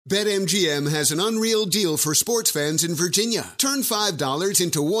BetMGM has an unreal deal for sports fans in Virginia. Turn $5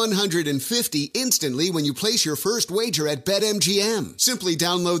 into $150 instantly when you place your first wager at BetMGM. Simply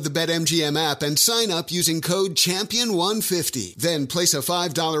download the BetMGM app and sign up using code CHAMPION150. Then place a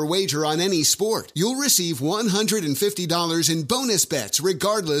 $5 wager on any sport. You'll receive $150 in bonus bets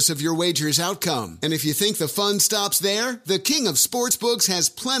regardless of your wager's outcome. And if you think the fun stops there, the King of Sportsbooks has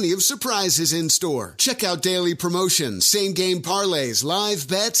plenty of surprises in store. Check out daily promotions, same-game parlays, live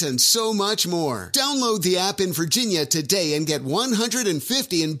bets, and so much more. Download the app in Virginia today and get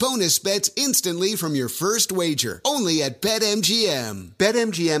 $150 in bonus bets instantly from your first wager. Only at BetMGM.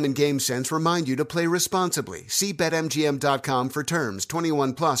 BetMGM and GameSense remind you to play responsibly. See BetMGM.com for terms.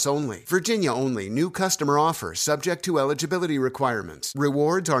 21 plus only. Virginia only. New customer offer. Subject to eligibility requirements.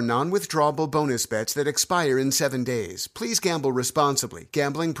 Rewards are non-withdrawable bonus bets that expire in 7 days. Please gamble responsibly.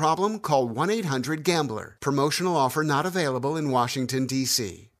 Gambling problem? Call 1-800-GAMBLER. Promotional offer not available in Washington,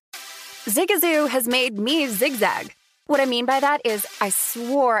 D.C. Zigazoo has made me zigzag. What I mean by that is I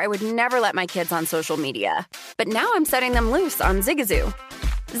swore I would never let my kids on social media. But now I'm setting them loose on Zigazoo.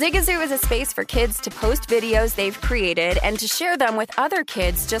 Zigazoo is a space for kids to post videos they've created and to share them with other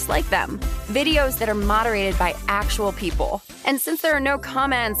kids just like them. Videos that are moderated by actual people. And since there are no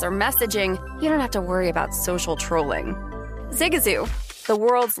comments or messaging, you don't have to worry about social trolling. Zigazoo, the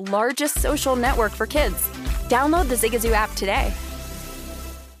world's largest social network for kids. Download the Zigazoo app today.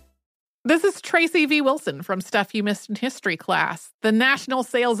 This is Tracy V. Wilson from Stuff You Missed in History class. The national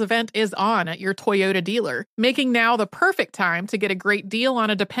sales event is on at your Toyota dealer, making now the perfect time to get a great deal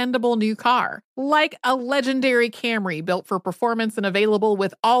on a dependable new car. Like a legendary Camry built for performance and available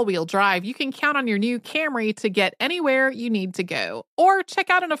with all-wheel drive, you can count on your new Camry to get anywhere you need to go. Or check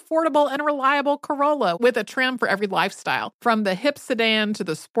out an affordable and reliable Corolla with a trim for every lifestyle. From the hip sedan to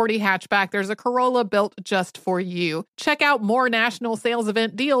the sporty hatchback, there's a Corolla built just for you. Check out more national sales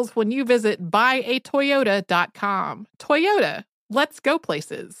event deals when you visit buyatoyota.com. Toyota, let's go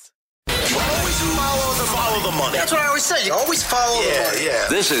places. Always follow the money. That's what I always say. You always follow the money. Yeah.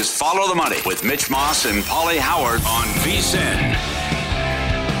 This is Follow the Money with Mitch Moss and Paulie Howard on VSiN.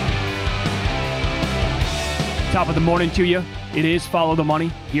 Top of the morning to you. It is Follow the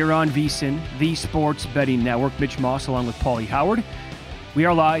Money here on VSiN, the Sports Betting Network. Mitch Moss along with Paulie Howard. We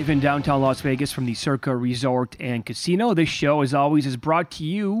are live in downtown Las Vegas from the Circa Resort and Casino. This show, as always, is brought to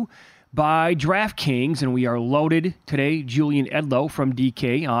you by DraftKings, and we are loaded today. Julian Edlow from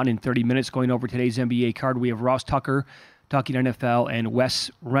DK on in 30 minutes going over today's NBA card. We have Ross Tucker talking NFL and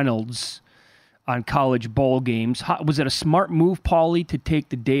Wes Reynolds on college bowl games. Was it a smart move, Paulie, to take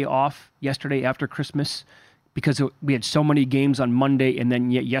the day off yesterday after Christmas because we had so many games on Monday, and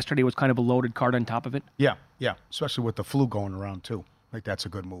then yesterday was kind of a loaded card on top of it? Yeah, especially with the flu going around too. I think that's a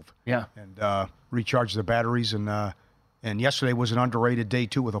good move. Yeah. And recharge the batteries. And yesterday was an underrated day,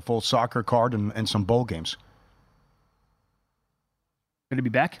 too, with a full soccer card and some bowl games. Good to be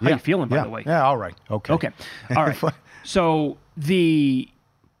back? How you feeling, by the way? Yeah, all right. Okay. All right. So the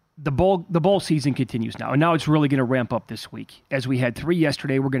bowl season continues now. And now it's really going to ramp up this week. As we had 3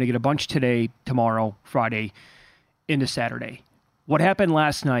 yesterday, we're going to get a bunch today, tomorrow, Friday, into Saturday. What happened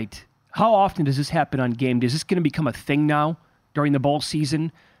last night, how often does this happen on game day? Is this going to become a thing now during the bowl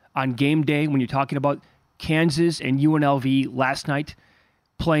season on game day when you're talking about Kansas and UNLV last night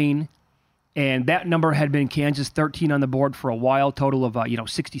playing, and that number had been Kansas 13 on the board for a while, total of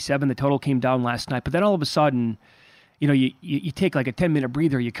 67. The total came down last night, but then all of a sudden, you take like a 10-minute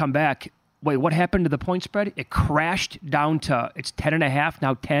breather, you come back. Wait, what happened to the point spread? It crashed down to it's 10.5,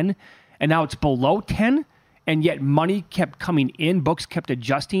 now 10, and now it's below 10, and yet money kept coming in, books kept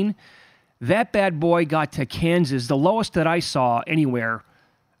adjusting. That bad boy got to Kansas. The lowest that I saw anywhere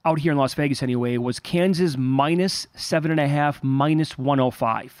out here in Las Vegas anyway, was Kansas minus 7.5, minus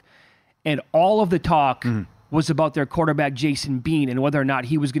 105. And all of the talk was about their quarterback, Jason Bean, and whether or not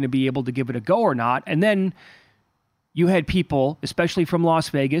he was going to be able to give it a go or not. And then you had people, especially from Las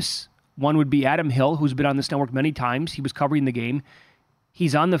Vegas. One would be Adam Hill, who's been on this network many times. He was covering the game.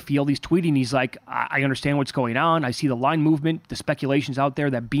 He's on the field. He's tweeting. He's like, I understand what's going on. I see the line movement. The speculation's out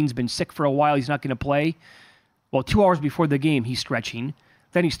there that Bean's been sick for a while. He's not going to play. Well, 2 hours before the game, he's stretching.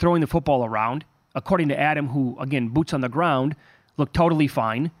 Then he's throwing the football around. According to Adam, who, again, boots on the ground, looked totally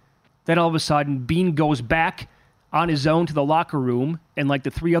fine. Then all of a sudden, Bean goes back on his own to the locker room, and like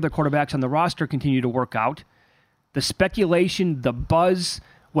the 3 other quarterbacks on the roster continue to work out. The speculation, the buzz,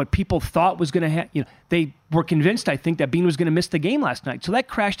 what people thought was going to happen, they were convinced, I think, that Bean was going to miss the game last night. So that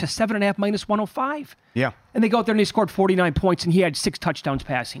crashed to 7.5 minus 105. Yeah. And they go out there and they scored 49 points, and he had 6 touchdowns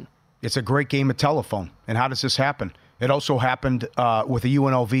passing. It's a great game of telephone. And how does this happen? It also happened with the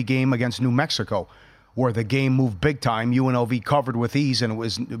UNLV game against New Mexico, where the game moved big time. UNLV covered with ease, and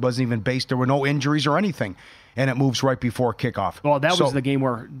it wasn't even based. There were no injuries or anything, and it moves right before kickoff. Well, that was the game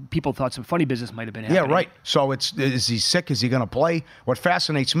where people thought some funny business might have been happening. Yeah, right. So is he sick? Is he going to play? What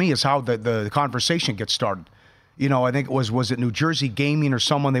fascinates me is how the conversation gets started. I think it was it New Jersey Gaming or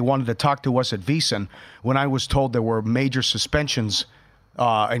someone, they wanted to talk to us at VSiN when I was told there were major suspensions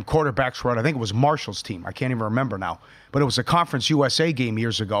and quarterbacks were on, I think it was Marshall's team. I can't even remember now. But it was a Conference USA game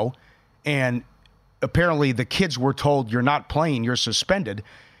years ago, and apparently the kids were told, you're not playing, you're suspended.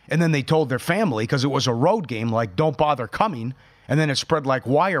 And then they told their family, because it was a road game, like, don't bother coming. And then it spread like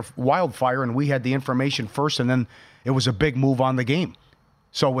wildfire, and we had the information first, and then it was a big move on the game.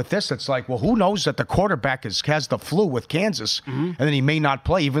 So with this, it's like, well, who knows that the quarterback has the flu with Kansas, and then he may not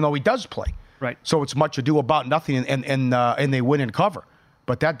play, even though he does play. Right. So it's much ado about nothing, and they win and cover.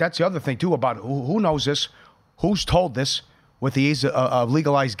 But that's the other thing, too, about who knows this, who's told this with the ease of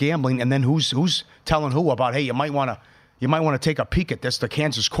legalized gambling, and then who's telling who about, hey, you might want to take a peek at this. The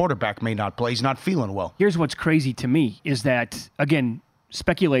Kansas quarterback may not play. He's not feeling well. Here's what's crazy to me is that, again,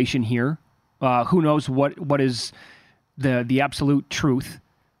 speculation here. Who knows what is the absolute truth.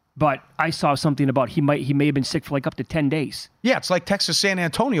 But I saw something about he may have been sick for like up to 10 days. Yeah, it's like Texas San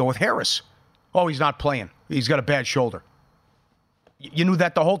Antonio with Harris. Oh, he's not playing. He's got a bad shoulder. You knew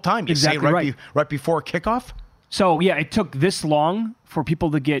that the whole time. You exactly say right. Right before kickoff? So, yeah, it took this long for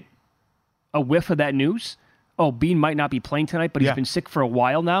people to get a whiff of that news. Oh, Bean might not be playing tonight, but he's been sick for a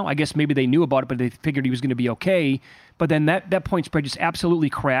while now. I guess maybe they knew about it, but they figured he was going to be okay. But then that point spread just absolutely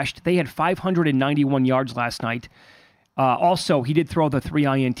crashed. They had 591 yards last night. Also, he did throw the 3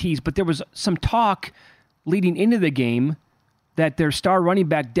 INTs, but there was some talk leading into the game that their star running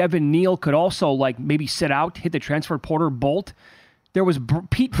back, Devin Neal, could also maybe sit out, hit the transfer portal, bolt. There was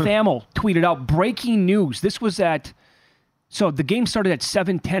Pete Thamel tweeted out breaking news. This was so the game started at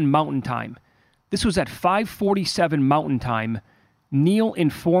 7:10 Mountain Time. This was at 5:47 Mountain Time. Neal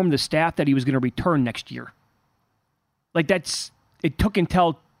informed the staff that he was going to return next year. It took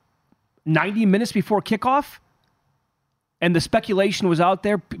until 90 minutes before kickoff. And the speculation was out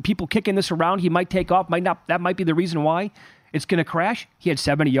there, people kicking this around. He might take off, might not. That might be the reason why it's going to crash. He had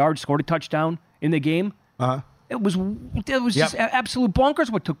 70 yards, scored a touchdown in the game. It was just absolute bonkers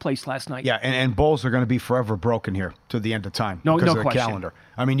what took place last night. Yeah, and Bulls are going to be forever broken here to the end of time because of the question. Calendar.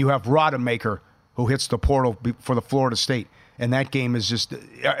 I mean, you have Rodemaker who hits the portal for the Florida State, and that game is just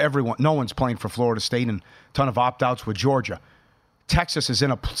no one's playing for Florida State, and a ton of opt-outs with Georgia. Texas is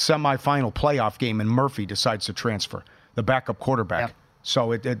in a semifinal playoff game, and Murphy decides to transfer, the backup quarterback. Yep.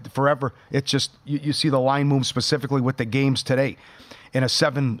 So it forever, it's just, you see the line move specifically with the games today. In a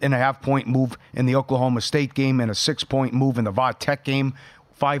 7.5-point move in the Oklahoma State game, and a 6-point move in the Va Tech game,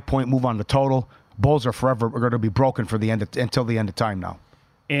 5-point move on the total. Bulls are going to be broken for until the end of time now.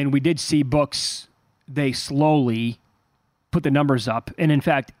 And we did see books, they slowly put the numbers up. And in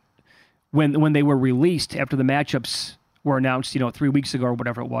fact, when they were released after the matchups were announced, 3 weeks ago or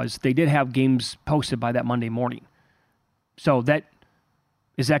whatever it was, they did have games posted by that Monday morning. So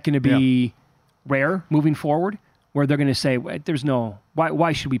is that going to be rare moving forward, where they're going to say, there's no,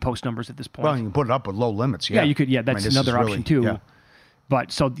 why should we post numbers at this point? Well, you can put it up with low limits. Yeah, you could. Yeah, that's another option too. Yeah.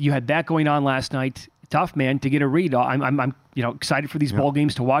 But so you had that going on last night. Tough, man, to get a read. I'm excited for these bowl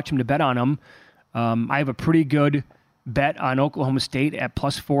games, to watch them, to bet on them. I have a pretty good bet on Oklahoma State at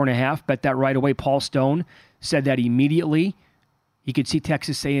plus 4.5. Bet that right away. Paul Stone said that immediately he could see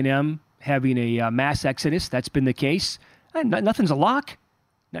Texas A&M having a mass exodus. That's been the case. Nothing's a lock.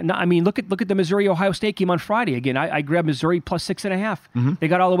 No, I mean, look at the Missouri-Ohio State game on Friday. Again, I grabbed Missouri plus 6.5. Mm-hmm. They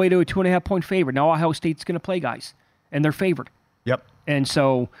got all the way to a 2.5-point favorite. Now Ohio State's going to play, guys, and they're favored. Yep. And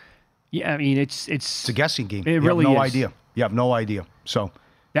so, yeah, I mean, it's a guessing game. It really have no is. idea. You have no idea. So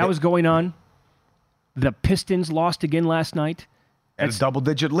that was going on. The Pistons lost again last night. That's a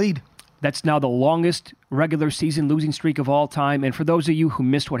double-digit lead. That's now the longest regular season losing streak of all time. And for those of you who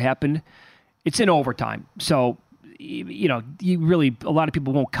missed what happened, it's in overtime. So, a lot of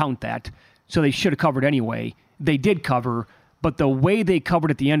people won't count that. So they should have covered anyway. They did cover, but the way they covered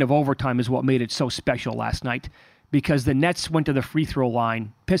at the end of overtime is what made it so special last night, because the Nets went to the free throw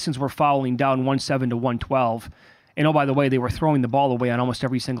line. Pistons were fouling down 107 to 112. And oh, by the way, they were throwing the ball away on almost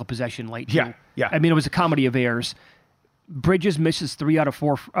every single possession late. Yeah. I mean, it was a comedy of errors. Bridges misses 3 out of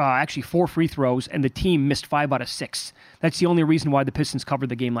 4, actually 4 free throws, and the team missed 5 out of 6. That's the only reason why the Pistons covered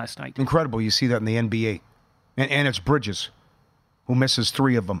the game last night. Incredible. You see that in the NBA. And it's Bridges who misses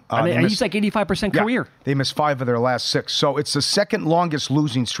 3 of them. He's like 85% career. They missed 5 of their last 6. So it's the second longest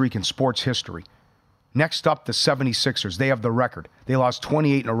losing streak in sports history. Next up, the 76ers. They have the record. They lost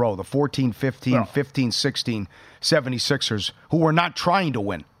 28 in a row. The 14-15, 15-16 76ers, who were not trying to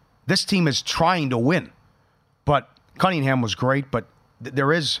win. This team is trying to win. But Cunningham was great, but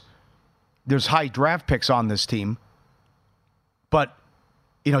there's high draft picks on this team. But,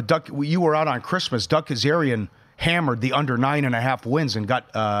 you know, Doug, you were out on Christmas. Doug Kazarian hammered the under 9.5 wins and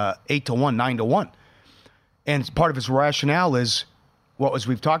got 8-1, 9-1. And part of his rationale is, well, as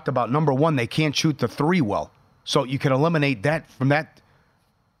we've talked about, number one, they can't shoot the three well. So you can eliminate that from that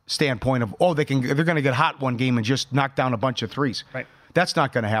standpoint of, they're going to get hot one game and just knock down a bunch of threes. Right. That's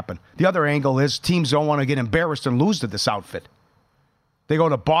not going to happen. The other angle is teams don't want to get embarrassed and lose to this outfit. They go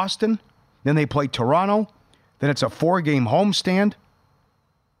to Boston, then they play Toronto, then it's a 4-game homestand.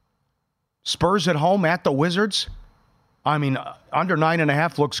 Spurs at home at the Wizards. I mean, under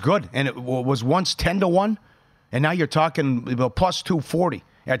 9.5 looks good, and it was once 10-1, and now you're talking about plus 240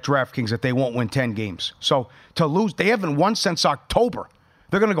 at DraftKings that they won't win 10 games. So to lose, they haven't won since October.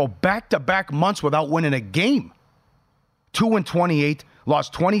 They're going to go back-to-back months without winning a game. 2-28,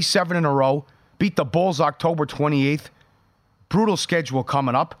 lost 27 in a row, beat the Bulls October 28th. Brutal schedule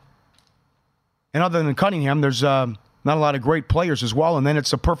coming up. And other than Cunningham, there's not a lot of great players as well. And then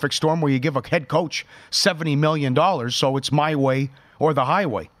it's a perfect storm where you give a head coach $70 million, so it's my way or the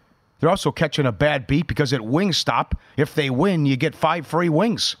highway. They're also catching a bad beat because at Wingstop, if they win, you get 5 free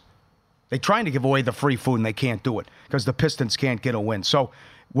wings. They're trying to give away the free food, and they can't do it because the Pistons can't get a win. So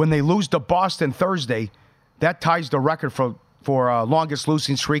when they lose to Boston Thursday, that ties the record for longest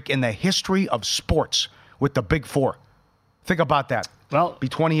losing streak in the history of sports with the Big Four. Think about that. Well, be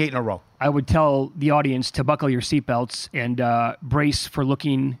 28 in a row. I would tell the audience to buckle your seatbelts and brace for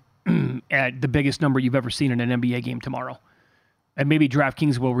looking at the biggest number you've ever seen in an NBA game tomorrow. And maybe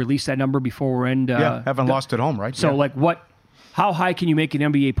DraftKings will release that number before we're in. Haven't lost at home, right? So, how high can you make an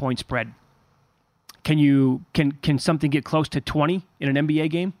NBA point spread? Can something get close to 20 in an NBA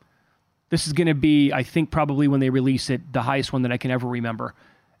game? This is going to be, I think, probably when they release it, the highest one that I can ever remember.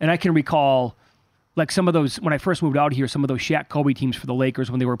 And I can recall, like some of those, when I first moved out here, some of those Shaq Kobe teams for the Lakers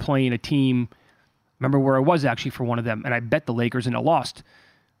when they were playing a team. Remember where I was actually for one of them, and I bet the Lakers and I lost.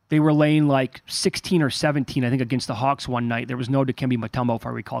 They were laying like 16 or 17, I think, against the Hawks one night. There was no Dikembe Mutombo, if I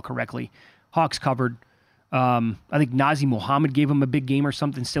recall correctly. Hawks covered. I think Nazir Muhammad gave him a big game or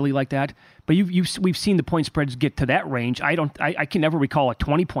something silly like that. But we've seen the point spreads get to that range. I can never recall a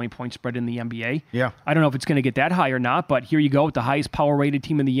 20-point spread in the NBA. Yeah. I don't know if it's going to get that high or not, but here you go with the highest power-rated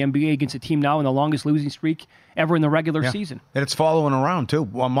team in the NBA against a team now in the longest losing streak ever in the regular season. And it's following around, too.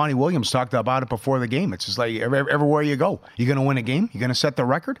 Well, Monty Williams talked about it before the game. It's just like everywhere you go. You're going to win a game? You're going to set the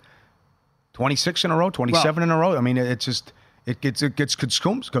record? 26 in a row, 27 in a row? I mean, it's just... It gets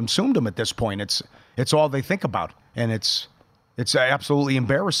consumed them at this point. It's all they think about, and it's absolutely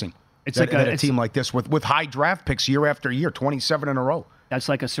embarrassing. It's that a team like this with high draft picks year after year, 27 in a row. That's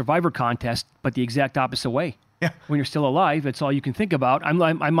like a Survivor contest, but the exact opposite way. Yeah. When you're still alive, it's all you can think about. I'm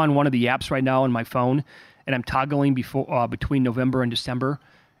on one of the apps right now on my phone, and I'm toggling between November and December,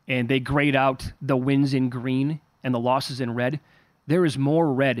 and they grade out the wins in green and the losses in red. There is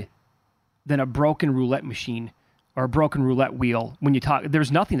more red than a broken roulette machine or a broken roulette wheel. When you talk,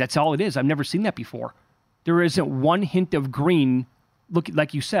 there's nothing. That's all it is. I've never seen that before. There isn't one hint of green. Look,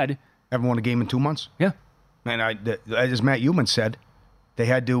 like you said. Haven't won a game in 2 months. Yeah. And as Matt Heumann said, they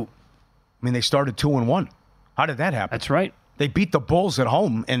had to. I mean, they started 2-1. How did that happen? That's right. They beat the Bulls at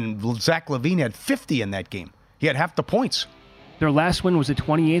home, and Zach LaVine had 50 in that game. He had half the points. Their last win was the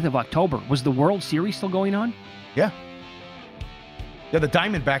 28th of October. Was the World Series still going on? Yeah. Yeah, the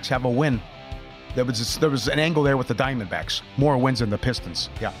Diamondbacks have a win. There was an angle there with the Diamondbacks. More wins than the Pistons.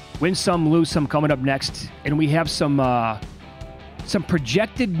 Yeah. Win some, lose some coming up next. And we have some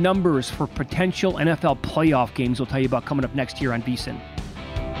projected numbers for potential NFL playoff games we'll tell you about coming up next here on VSiN.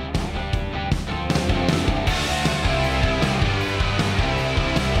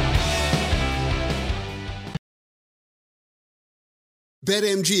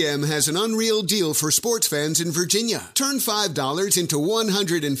 BetMGM has an unreal deal for sports fans in Virginia. Turn $5 into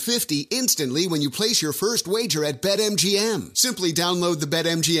 $150 instantly when you place your first wager at BetMGM. Simply download the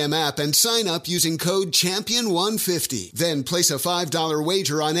BetMGM app and sign up using code Champion150. Then place a $5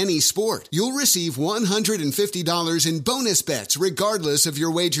 wager on any sport. You'll receive $150 in bonus bets regardless of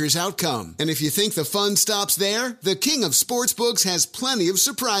your wager's outcome. And if you think the fun stops there, the King of Sportsbooks has plenty of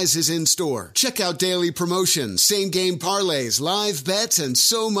surprises in store. Check out daily promotions, same-game parlays, live bets, and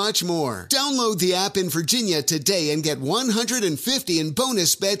so much more. Download the app in Virginia today and get $150 in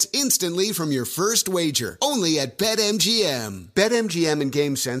bonus bets instantly from your first wager. Only at BetMGM. BetMGM and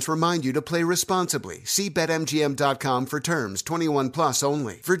GameSense remind you to play responsibly. See BetMGM.com for terms. 21 plus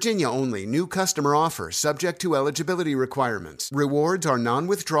only. Virginia only. New customer offer subject to eligibility requirements. Rewards are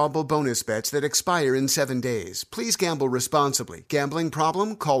non-withdrawable bonus bets that expire in 7 days. Please gamble responsibly. Gambling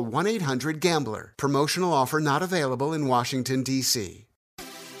problem? Call 1-800-GAMBLER. Promotional offer not available in Washington, D.C.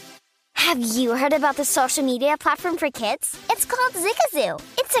 Have you heard about the social media platform for kids? It's called Zigazoo.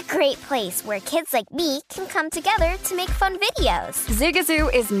 It's a great place where kids like me can come together to make fun videos.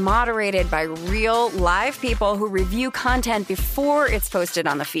 Zigazoo is moderated by real, live people who review content before it's posted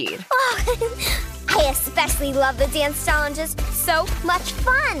on the feed. Oh, I especially love the dance challenges. So much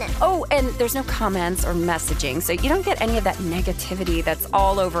fun. Oh, and there's no comments or messaging, so you don't get any of that negativity that's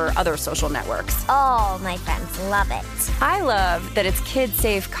all over other social networks. All my friends love it. I love that it's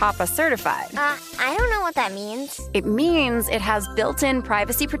KidSafe COPPA certified. I don't know what that means. It means it has built-in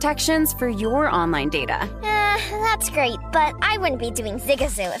privacy protections for your online data. That's great, but I wouldn't be doing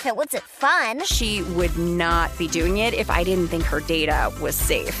Zigazoo if it wasn't fun. She would not be doing it if I didn't think her data was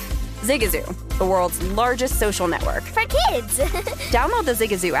safe. Zigazoo, the world's largest social network. For kids. Download the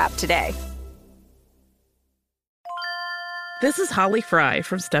Zigazoo app today. This is Holly Fry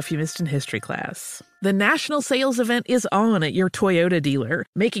from Stuff You Missed in History class. The national sales event is on at your Toyota dealer,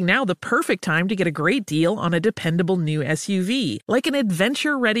 making now the perfect time to get a great deal on a dependable new SUV, like an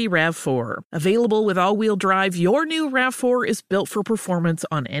adventure-ready RAV4. Available with all-wheel drive, your new RAV4 is built for performance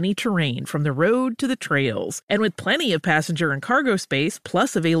on any terrain, from the road to the trails. And with plenty of passenger and cargo space,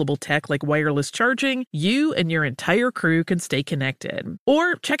 plus available tech like wireless charging, you and your entire crew can stay connected.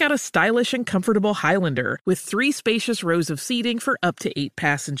 Or check out a stylish and comfortable Highlander with 3 spacious rows of seating for up to 8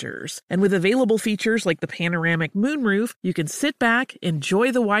 passengers. And with available features like the panoramic moonroof, you can sit back,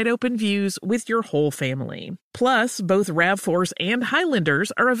 enjoy the wide open views with your whole family. Plus, both RAV4s and Highlanders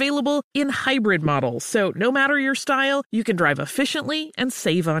are available in hybrid models, so no matter your style, you can drive efficiently and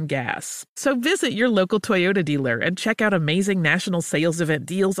save on gas. So visit your local Toyota dealer and check out amazing national sales event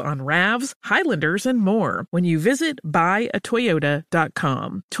deals on RAVs, Highlanders, and more when you visit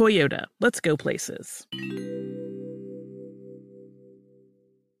buyatoyota.com. Toyota, let's go places.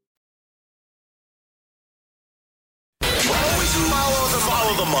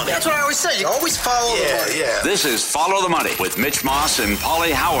 Follow the money. That's what I always say. You always follow the money. Yeah. This is Follow the Money with Mitch Moss and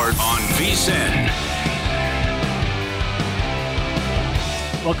Paulie Howard on VSiN.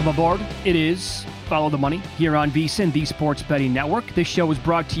 Welcome aboard. It is Follow the Money here on VSiN, the Sports Betting Network. This show is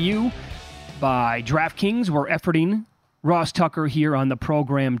brought to you by DraftKings. We're efforting Ross Tucker here on the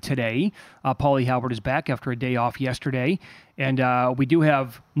program today. Paulie Howard is back after a day off yesterday. And we do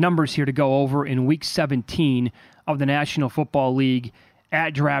have numbers here to go over in Week 17 of the National Football League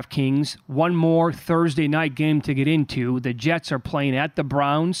at DraftKings. One more Thursday night game to get into. The Jets are playing at the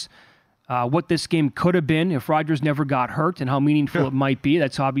Browns. What this game could have been if Rodgers never got hurt and how meaningful it might be.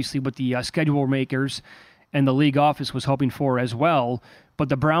 That's obviously what the schedule makers and the league office was hoping for as well. But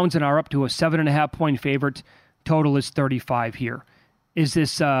the Browns are up to a 7.5-point favorite. Total is 35 here. Is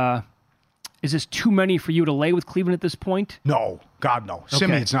this too many for you to lay with Cleveland at this point? No. God, no. Okay.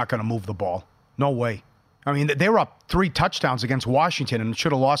 Simeon's not going to move the ball. No way. I mean, they were up 3 touchdowns against Washington and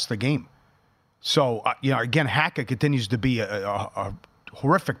should have lost the game. So, again, Hackett continues to be a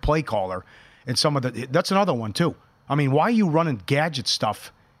horrific play caller. And that's another one, too. I mean, why are you running gadget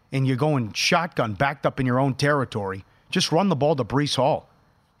stuff and you're going shotgun backed up in your own territory? Just run the ball to Breece Hall.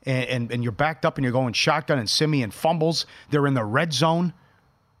 And you're backed up and you're going shotgun, and Simeon fumbles. They're in the red zone.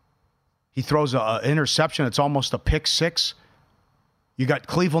 He throws an interception. It's almost a pick 6. You got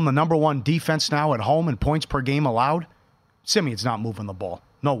Cleveland, the number 1 defense now at home in points per game allowed. Simeon's not moving the ball.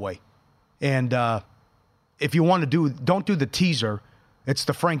 No way. And if you want to don't do the teaser. It's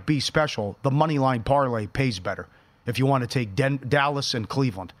the Frank B special. The money line parlay pays better if you want to take Dallas and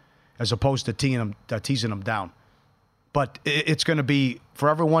Cleveland as opposed to teasing them down. But it's going to be for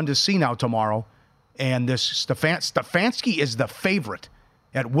everyone to see now tomorrow. And this Stefanski is the favorite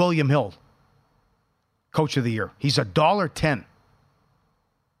at William Hill, Coach of the Year. He's $1.10.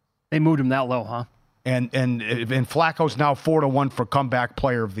 They moved him that low, huh? And Flacco's now 4-1 for comeback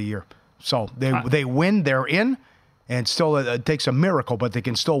player of the year. So they win, they're in, and still it takes a miracle, but they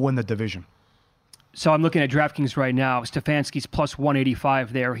can still win the division. So I'm looking at DraftKings right now. Stefanski's plus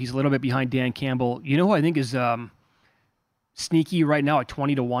 185 there. He's a little bit behind Dan Campbell. You know who I think is sneaky right now at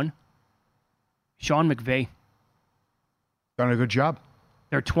 20-1? Sean McVay. Done a good job.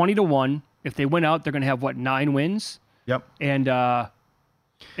 They're 20-1. If they win out, they're going to have, 9 wins? Yep. And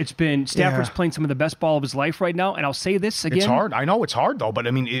It's been Stafford's playing some of the best ball of his life right now, and I'll say this again. It's hard. I know it's hard, though, but,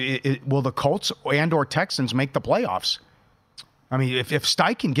 I mean, will the Colts and or Texans make the playoffs? I mean, if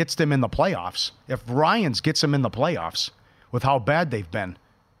Steichen gets them in the playoffs, if Ryans gets them in the playoffs with how bad they've been.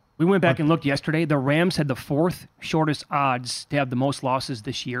 We went back and looked yesterday. The Rams had the 4th shortest odds to have the most losses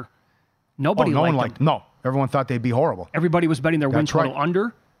this year. Nobody liked them. No, everyone thought they'd be horrible. Everybody was betting their win total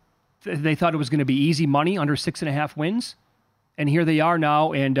under. They thought it was going to be easy money, under 6.5 wins. And here they are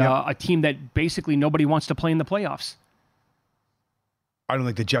now, and a team that basically nobody wants to play in the playoffs. I don't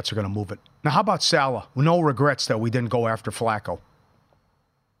think the Jets are going to move it. Now, how about Saleh? No regrets that we didn't go after Flacco.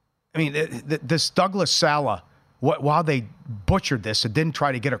 I mean, this Douglas Saleh, while they butchered this and didn't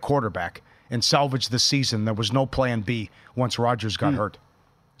try to get a quarterback and salvage the season, there was no plan B once Rodgers got hurt.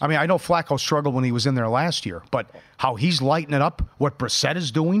 I mean, I know Flacco struggled when he was in there last year, but how he's lighting it up, what Brissett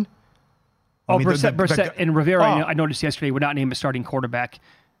is doing. Brissett and Rivera, I noticed yesterday, would not name a starting quarterback.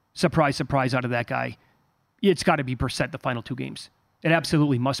 Surprise, surprise out of that guy. It's got to be Brissett the final 2 games. It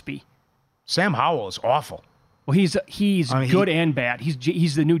absolutely must be. Sam Howell is awful. Well, he's good and bad.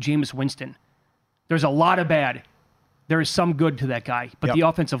 He's the new Jameis Winston. There's a lot of bad. There is some good to that guy, but the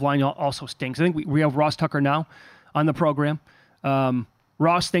offensive line also stinks. I think we have Ross Tucker now on the program.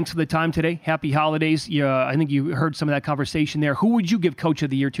 Ross, thanks for the time today. Happy holidays. I think you heard some of that conversation there. Who would you give Coach of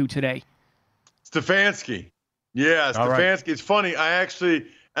the Year to today? Stefanski. Yeah, Stefanski. Right. It's funny.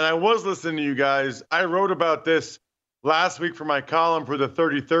 I was listening to you guys. I wrote about this last week for my column for the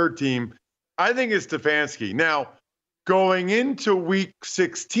 33rd team. I think it's Stefanski. Now, going into week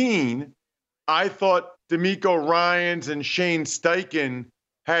 16, I thought D'Amico Ryans and Shane Steichen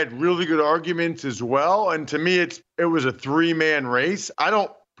had really good arguments as well. And to me, it was a 3-man race. I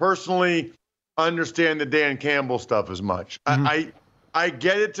don't personally understand the Dan Campbell stuff as much. Mm-hmm. I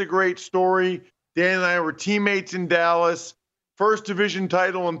get it's a great story. Dan and I were teammates in Dallas, first division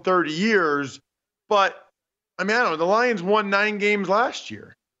title in 30 years. But, I mean, I don't know. The Lions won 9 games last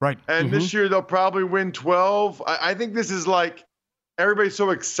year. Right. And this year they'll probably win 12. I think this is like everybody's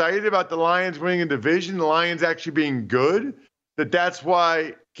so excited about the Lions winning a division, the Lions actually being good, that's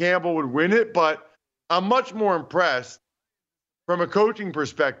why Campbell would win it. But I'm much more impressed from a coaching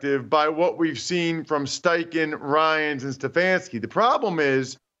perspective by what we've seen from Steichen, Ryans, and Stefanski. The problem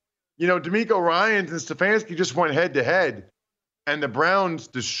is, D'Amico Ryans and Stefanski just went head-to-head, and the Browns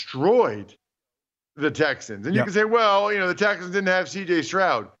destroyed the Texans. And you can say, well, the Texans didn't have C.J.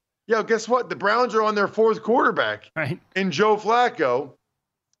 Stroud. Yeah, guess what? The Browns are on their 4th quarterback in Joe Flacco.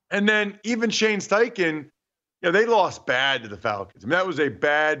 And then even Shane Steichen, they lost bad to the Falcons. I mean, that was a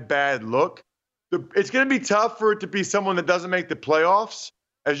bad look. It's going to be tough for it to be someone that doesn't make the playoffs,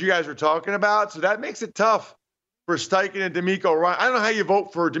 as you guys were talking about. So that makes it tough for Steichen and D'Amico Ryans. I don't know how you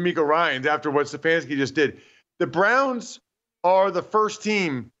vote for D'Amico Ryans after what Stefanski just did. The Browns are the first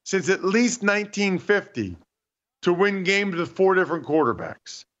team since at least 1950 to win games with 4 different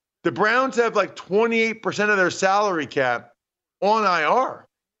quarterbacks. The Browns have like 28% of their salary cap on IR.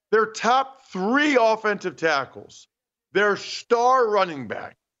 Their top 3 offensive tackles, their star running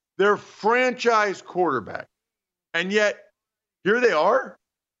back, their franchise quarterback. And yet, here they are,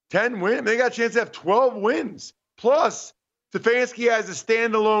 10 wins. They got a chance to have 12 wins. Plus, Stefanski has a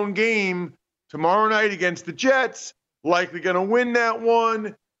standalone game tomorrow night against the Jets, likely going to win that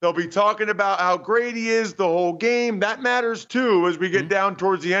one. They'll be talking about how great he is the whole game. That matters, too, as we get down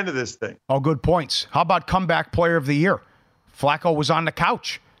towards the end of this thing. All good points. How about comeback player of the year? Flacco was on the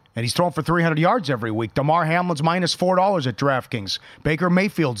couch, and he's throwing for 300 yards every week. Damar Hamlin's minus $4 at DraftKings. Baker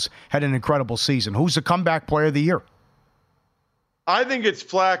Mayfield's had an incredible season. Who's the comeback player of the year? I think it's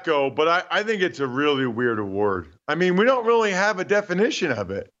Flacco, but I think it's a really weird award. I mean, we don't really have a definition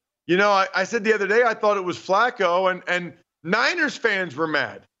of it. I said the other day I thought it was Flacco, and Niners fans were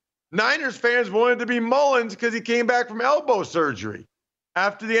mad. Niners fans wanted to be Mullins because he came back from elbow surgery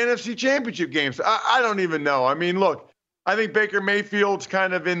after the NFC Championship game. So I don't even know. I mean, look, I think Baker Mayfield's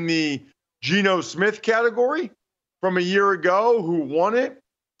kind of in the Geno Smith category from a year ago who won it.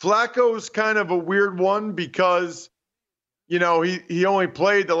 Flacco's kind of a weird one because, he only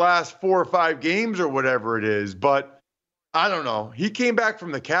played the last 4 or 5 games or whatever it is. But I don't know. He came back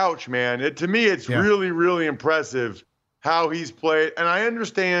from the couch, man. To me, it's really, really impressive how he's played. And I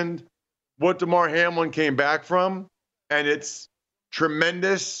understand what Damar Hamlin came back from, and it's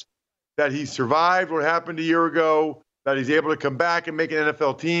tremendous that he survived what happened a year ago, that he's able to come back and make an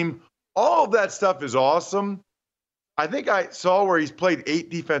NFL team. All of that stuff is awesome. I think I saw where he's played 8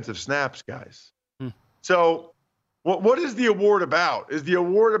 defensive snaps, guys. So what is the award about? Is the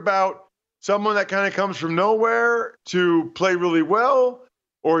award about someone that kind of comes from nowhere to play really well?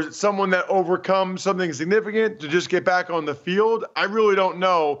 Or is it someone that overcomes something significant to just get back on the field? I really don't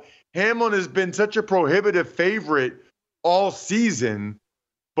know. Hamlin has been such a prohibitive favorite all season,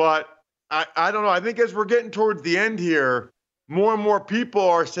 but I don't know. I think as we're getting towards the end here, more and more people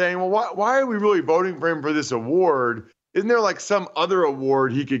are saying, well, why are we really voting for him for this award? Isn't there like some other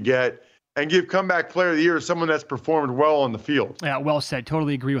award he could get and give comeback player of the year to someone that's performed well on the field? Yeah, well said.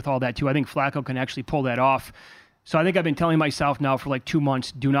 Totally agree with all that, too. I think Flacco can actually pull that off. So I think I've been telling myself now for like 2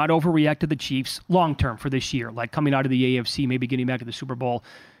 months, do not overreact to the Chiefs long-term for this year, like coming out of the AFC, maybe getting back to the Super Bowl.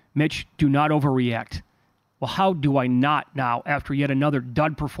 Mitch, do not overreact. Well, how do I not now after yet another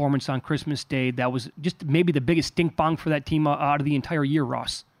dud performance on Christmas Day that was just maybe the biggest stink bong for that team out of the entire year,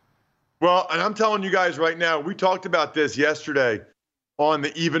 Ross? Well, and I'm telling you guys right now, we talked about this yesterday on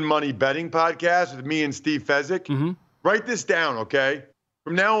the Even Money Betting podcast with me and Steve Fezzik. Mm-hmm. Write this down, okay?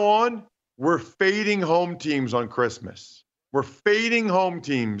 From now on, we're fading home teams on Christmas. We're fading home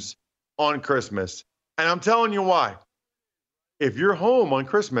teams on Christmas. And I'm telling you why. If you're home on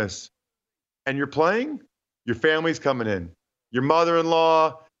Christmas and you're playing, your family's coming in. Your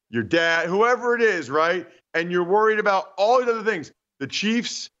mother-in-law, your dad, whoever it is, right? And you're worried about all these other things. The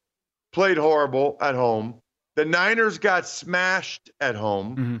Chiefs played horrible at home. The Niners got smashed at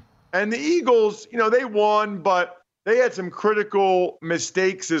home. Mm-hmm. And the Eagles, they won, but they had some critical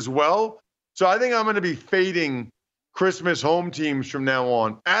mistakes as well. So I think I'm going to be fading Christmas home teams from now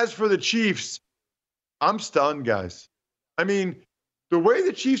on. As for the Chiefs, I'm stunned, guys. I mean, the way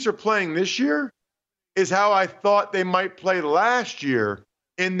the Chiefs are playing this year is how I thought they might play last year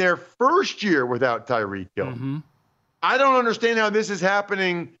in their first year without Tyreek Hill. Mm-hmm. I don't understand how this is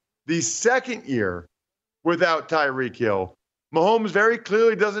happening the second year without Tyreek Hill. Mahomes very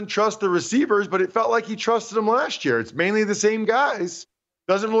clearly doesn't trust the receivers, but it felt like he trusted them last year. It's mainly the same guys.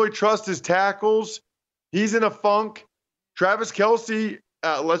 Doesn't really trust his tackles. He's in a funk. Travis Kelce,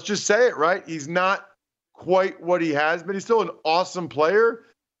 let's just say it, right? He's not quite what he has been. He's still an awesome player,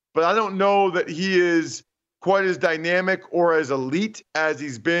 but I don't know that he is quite as dynamic or as elite as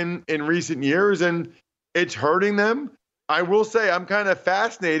he's been in recent years, and it's hurting them. I will say I'm kind of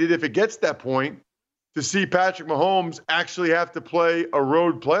fascinated if it gets to that point to see Patrick Mahomes actually have to play a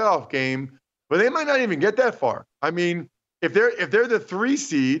road playoff game, but they might not even get that far. I mean, if they're the 3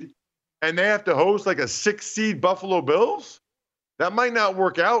 seed and they have to host like a 6 seed Buffalo Bills, that might not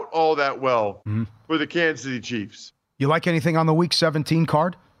work out all that well for the Kansas City Chiefs. You like anything on the Week 17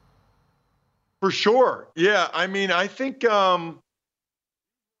 card? For sure. Yeah. I mean, I think I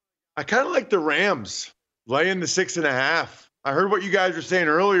kind of like the Rams laying the 6.5. I heard what you guys were saying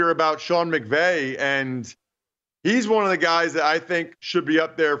earlier about Sean McVay, and he's one of the guys that I think should be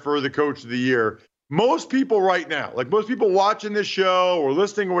up there for the coach of the year. Most people right now, like most people watching this show or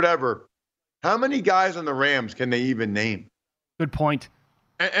listening or whatever, how many guys on the Rams can they even name? Good point.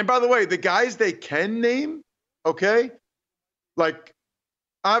 And by the way, the guys they can name, okay, like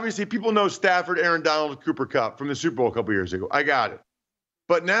obviously people know Stafford, Aaron Donald, Cooper Kupp from the Super Bowl a couple years ago. I got it.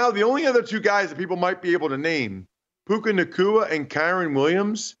 But now the only other 2 guys that people might be able to name, Puka Nacua and Kyron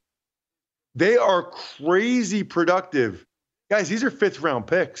Williams, they are crazy productive. Guys, these are 5th-round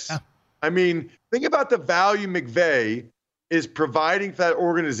picks. Yeah. I mean, think about the value McVay is providing for that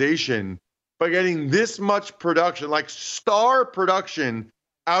organization by getting this much production, like star production,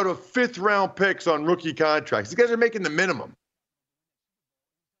 out of 5th-round picks on rookie contracts. These guys are making the minimum.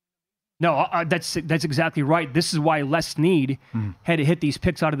 No, that's exactly right. This is why Les Snead had to hit these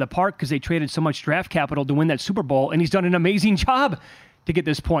picks out of the park because they traded so much draft capital to win that Super Bowl, and he's done an amazing job to get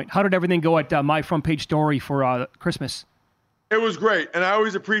this point. How did everything go at my front page story for Christmas? It was great, and I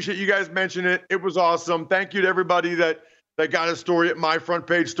always appreciate you guys mentioning it. It was awesome. Thank you to everybody that got a story at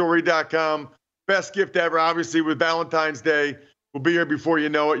myfrontpagestory.com. Best gift ever, obviously, with Valentine's Day. We'll be here before you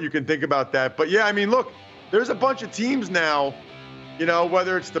know it. You can think about that. But, yeah, I mean, look, there's a bunch of teams now,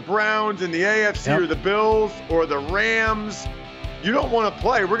 whether it's the Browns and the AFC or the Bills or the Rams. You don't want to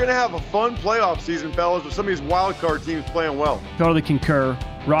play. We're going to have a fun playoff season, fellas, with some of these wild card teams playing well. Totally concur.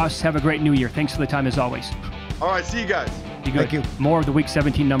 Ross, have a great New Year. Thanks for the time, as always. All right, see you guys. Be good. Thank you. More of the Week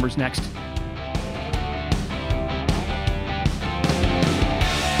 17 numbers next.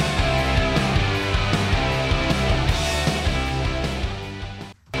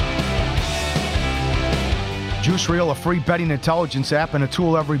 Juice Reel, a free betting intelligence app and a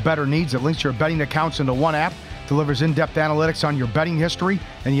tool every bettor needs. It links your betting accounts into one app, delivers in-depth analytics on your betting history,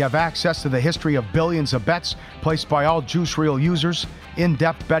 and you have access to the history of billions of bets placed by all Juice Reel users.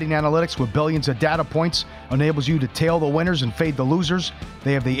 In-depth betting analytics with billions of data points enables you to tail the winners and fade the losers.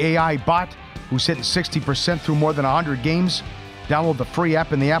 They have the AI bot who's hit 60% through more than 100 games. Download the free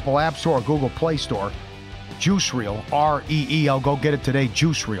app in the Apple App Store or Google Play Store. Juice Reel, R-E-E-L. Go get it today,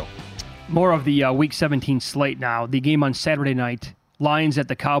 Juice Reel. More of the Week 17 slate now. The game on Saturday night, Lions at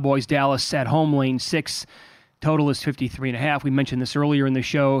the Cowboys, Dallas at home, lane 6. Total is 53.5. We mentioned this earlier in the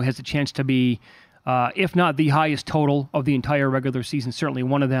show. Has a chance to be, if not the highest total of the entire regular season, certainly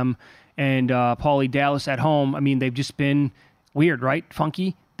one of them. And Paulie, Dallas at home, I mean, they've just been weird, right?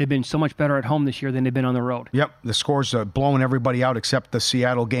 Funky. They've been so much better at home this year than they've been on the road. Yep, the scores are blowing everybody out except the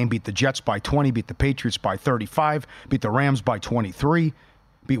Seattle game. Beat the Jets by 20, beat the Patriots by 35, beat the Rams by 23,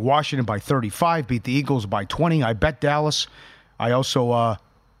 beat Washington by 35, beat the Eagles by 20. I bet Dallas. I also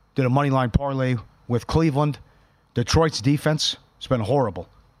did a money line parlay with Cleveland. Detroit's defense has been horrible.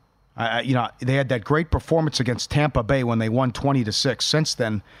 They had that great performance against Tampa Bay when they won 20-6. Since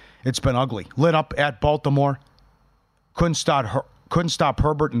then, it's been ugly. Lit up at Baltimore. Couldn't stop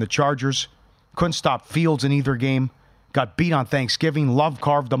Herbert and the Chargers. Couldn't stop Fields in either game. Got beat on Thanksgiving. Love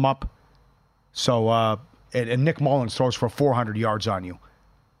carved them up. So, and Nick Mullins throws for 400 yards on you.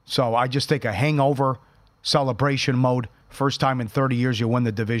 So I just think a hangover celebration mode. First time in 30 years you win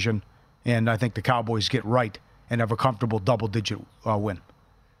the division. And I think the Cowboys get right and have a comfortable double-digit win.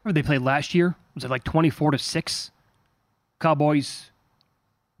 Remember they played last year? Was it like 24-6? Cowboys,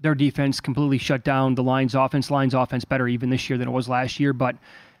 their defense completely shut down the Lions' offense. Lions' offense better even this year than it was last year, but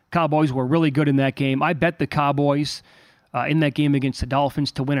Cowboys were really good in that game. I bet the Cowboys in that game against the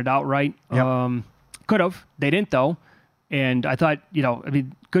Dolphins to win it outright. Yep. Could have. They didn't, though. And I thought,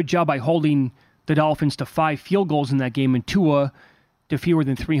 good job by holding the Dolphins to 5 field goals in that game, and Tua to fewer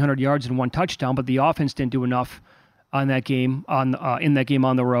than 300 yards and 1 touchdown, but the offense didn't do enough on that game in that game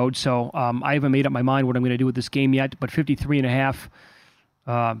on the road. So I haven't made up my mind what I'm going to do with this game yet, but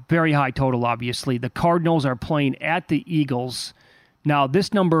 53.5, very high total, obviously. The Cardinals are playing at the Eagles. Now,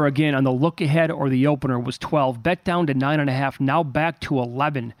 this number, again, on the look-ahead or the opener was 12. Bet down to 9.5, now back to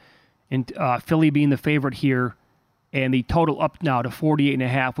 11. And Philly being the favorite here, and the total up now to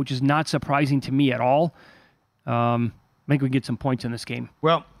 48.5, which is not surprising to me at all. I think we get some points in this game.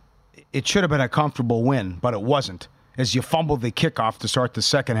 Well, it should have been a comfortable win, but it wasn't. As you fumble the kickoff to start the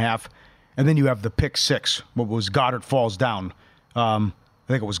second half, and then you have the pick 6, what was Goddard falls down. I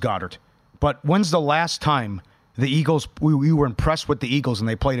think it was Goddard. But when's the last time the Eagles, we were impressed with the Eagles and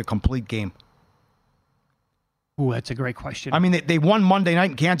they played a complete game? Ooh, that's a great question. I mean, they won Monday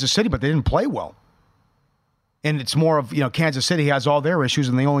night in Kansas City, but they didn't play well. And it's more of, Kansas City has all their issues,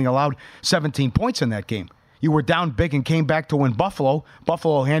 and they only allowed 17 points in that game. You were down big and came back to win Buffalo.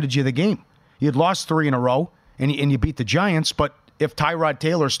 Buffalo handed you the game. You had lost 3 in a row, and you beat the Giants, but if Tyrod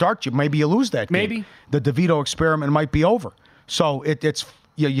Taylor starts you, maybe you lose that game. Maybe. The DeVito experiment might be over. So it's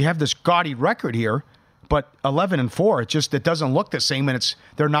you have this gaudy record here, but 11-4, it doesn't look the same, and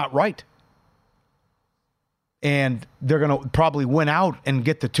they're not right. And they're going to probably win out and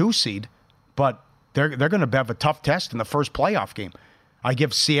get the 2 seed, but they're going to have a tough test in the first playoff game. I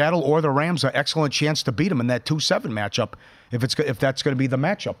give Seattle or the Rams an excellent chance to beat them in that 2-7 matchup if that's going to be the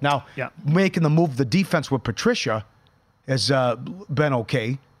matchup. Now, making the move, the defense with Patricia has been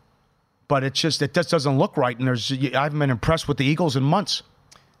okay, but it just doesn't look right, and I haven't been impressed with the Eagles in months.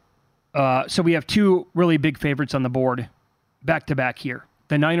 So we have 2 really big favorites on the board back-to-back here.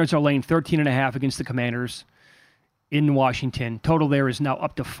 The Niners are laying 13.5 against the Commanders in Washington. Total there is now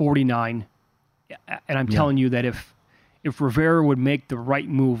up to 49. And I'm telling you that if Rivera would make the right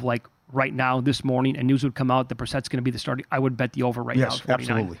move, like right now, this morning, and news would come out that Brissett's going to be the starter, I would bet the over right now. Yes,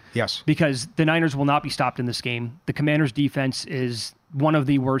 absolutely. Yes. Because the Niners will not be stopped in this game. The Commanders' defense is one of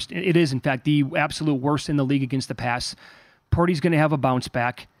the worst. It is, in fact, the absolute worst in the league against the pass. Purdy's going to have a bounce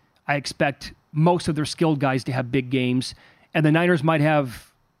back. I expect most of their skilled guys to have big games. And the Niners might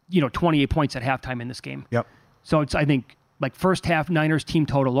have, 28 points at halftime in this game. Yep. So it's, I think, like first half Niners team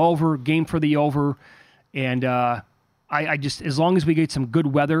total over, game for the over. And I just, as long as we get some good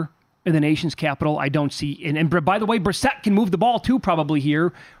weather in the nation's capital, I don't see. And by the way, Brissett can move the ball too, probably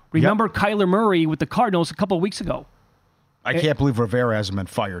here. Remember Kyler Murray with the Cardinals a couple of weeks ago. I can't believe Rivera hasn't been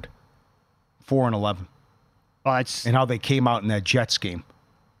fired. 4-11. And how they came out in that Jets game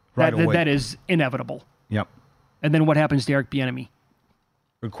right away. That is inevitable. Yep. And then what happens to Eric Bieniemy?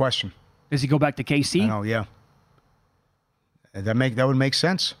 Good question. Does he go back to KC? I know, yeah. That would make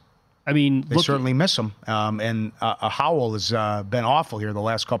sense. I mean, they certainly miss him. And Howell has been awful here the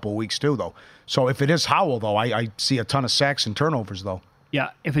last couple of weeks too, though. So if it is Howell, though, I see a ton of sacks and turnovers, though.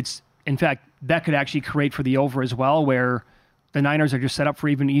 Yeah, in fact, that could actually create for the over as well, where the Niners are just set up for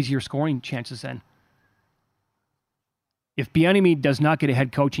even easier scoring chances then. If Bieniemy does not get a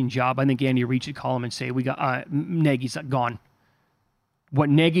head coaching job, I think Andy Reid should call him and say, "We got Nagy's gone." What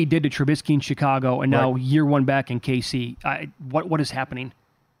Nagy did to Trubisky in Chicago, and now year one back in KC, what is happening?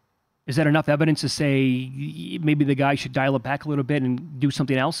 Is that enough evidence to say maybe the guy should dial it back a little bit and do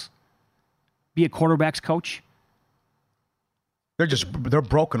something else? Be a quarterback's coach? They're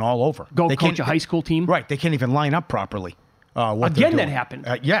broken all over. They coach a high school team? Right. They can't even line up properly. Again, that happened.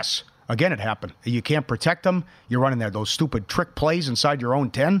 Yes. Again, it happened. You can't protect them. You're running those stupid trick plays inside your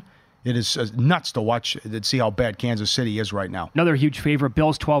own 10. It is nuts to watch to see how bad Kansas City is right now. Another huge favorite.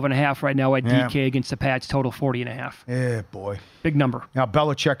 Bills 12.5 right now at DK against the Pats. Total 40.5. Yeah, boy. Big number. Now,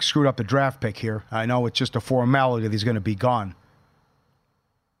 Belichick screwed up the draft pick here. I know it's just a formality that he's going to be gone.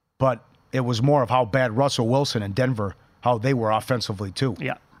 But it was more of how bad Russell Wilson and Denver, how they were offensively too.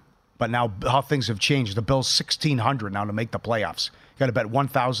 Yeah. But now how things have changed. The Bills 1,600 now to make the playoffs. You got to bet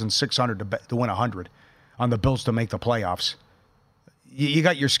 1,600 to win 100 on the Bills to make the playoffs. You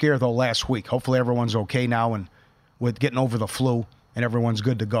got your scare, though, last week. Hopefully everyone's okay now and with getting over the flu and everyone's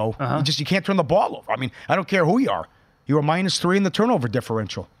good to go. You can't turn the ball over. I mean, I don't care who you are. You were -3 in the turnover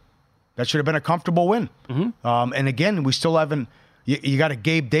differential. That should have been a comfortable win. And again, we still haven't – you got a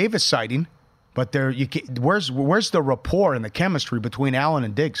Gabe Davis sighting, but where's the rapport and the chemistry between Allen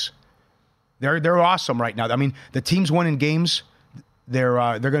and Diggs? They're awesome right now. I mean, the team's winning games. They're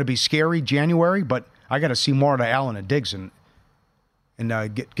going to be scary January, but I got to see more of Allen and Diggs and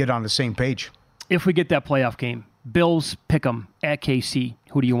get on the same page. If we get that playoff game, Bills pick 'em at KC.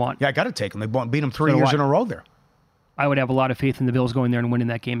 Who do you want? Yeah, I got to take them. They beat them 3 years in a row there. I would have a lot of faith in the Bills going there and winning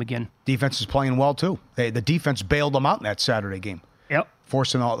that game again. Defense is playing well, too. The defense bailed them out in that Saturday game. Yep.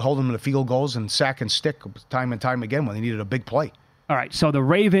 Holding them to field goals and sack and stick time and time again when they needed a big play. All right, so the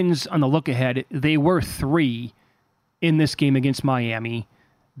Ravens on the look ahead, they were 3 in this game against Miami.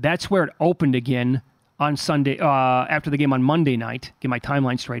 That's where it opened again on Sunday, after the game on Monday night. Get my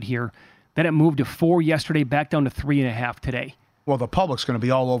timeline straight here. Then it moved to 4 yesterday, back down to 3.5 today. Well, the public's going to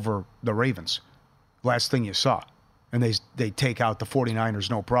be all over the Ravens. Last thing you saw. And they take out the 49ers,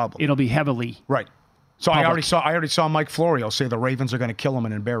 no problem. It'll be heavily. Right. So public. I already saw Mike Florio say the Ravens are going to kill him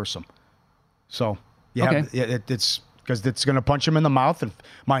and embarrass him. So, it's because it's going to punch him in the mouth, and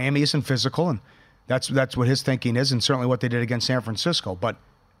Miami isn't physical, and that's what his thinking is, and certainly what they did against San Francisco. But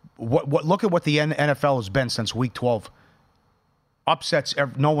look at what the NFL has been since Week 12. Upsets,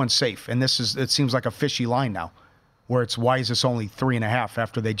 no one's safe, and it seems like a fishy line now, where it's why is this only 3.5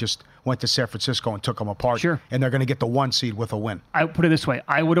 after they just went to San Francisco and took them apart, Sure. And they're going to get the 1 seed with a win. I put it this way: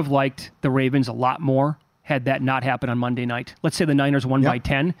 I would have liked the Ravens a lot more had that not happened on Monday night. Let's say the Niners won by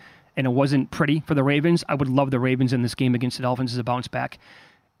 10. And it wasn't pretty for the Ravens. I would love the Ravens in this game against the Dolphins as a bounce back.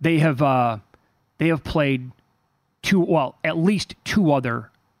 They have played at least 2 other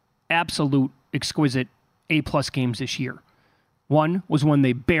absolute exquisite A-plus games this year. One was when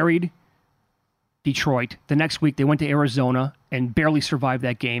they buried Detroit. The next week they went to Arizona and barely survived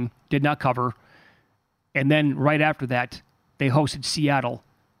that game, did not cover. And then right after that, they hosted Seattle,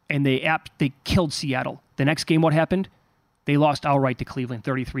 and they killed Seattle. The next game, what happened? They lost outright to Cleveland,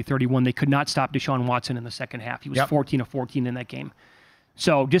 33-31. They could not stop Deshaun Watson in the second half. He was 14 of 14 in that game.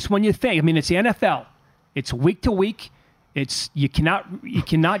 So just when you think, I mean, it's the NFL. It's week to week. It's you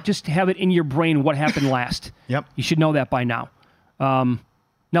cannot just have it in your brain what happened last. Yep. You should know that by now.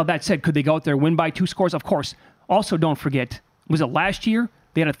 Now, that said, could they go out there and win by 2 scores? Of course. Also, don't forget, was it last year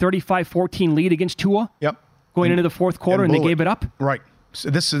they had a 35-14 lead against Tua? Yep. Going into the fourth quarter, and they gave it up? Right.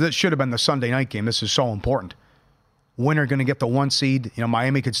 So this should have been the Sunday night game. This is so important. Winner going to get the 1 seed. You know,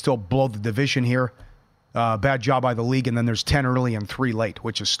 Miami could still blow the division here. Bad job by the league, and then there's 10 early and 3 late,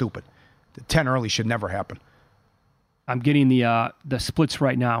 which is stupid. The 10 early should never happen. I'm getting the splits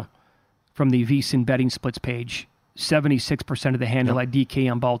right now from the VSiN betting splits page. 76% of the handle at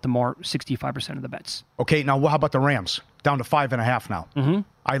DK on Baltimore, 65% of the bets. Okay, now how about the Rams? Down to 5.5 now. Mm-hmm.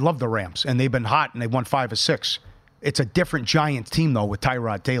 I love the Rams, and they've been hot, and they won 5 of 6. It's a different Giants team, though, with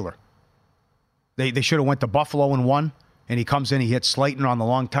Tyrod Taylor. They should have went to Buffalo and won, and he comes in, he hits Slayton on the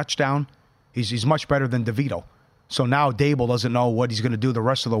long touchdown. He's much better than DeVito. So now Dable doesn't know what he's going to do the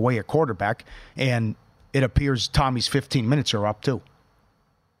rest of the way at quarterback, and it appears Tommy's 15 minutes are up, too.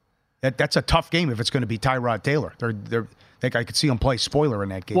 That's a tough game if it's going to be Tyrod Taylor. I could see him play spoiler in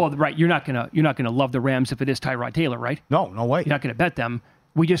that game. Well, right, you're not gonna love the Rams if it is Tyrod Taylor, right? No way. You're not gonna bet them.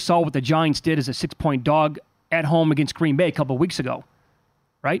 We just saw what the Giants did as a 6-point dog at home against Green Bay a couple of weeks ago,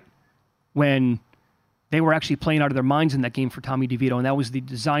 right? When they were actually playing out of their minds in that game for Tommy DeVito, and that was the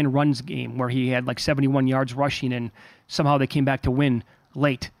design runs game where he had like 71 yards rushing, and somehow they came back to win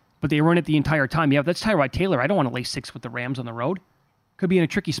late. But they were in it the entire time. Yeah, that's Tyrod Taylor. I don't want to lay 6 with the Rams on the road. Could be in a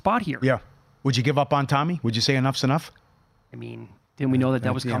tricky spot here. Yeah. Would you give up on Tommy? Would you say enough's enough? I mean, didn't we know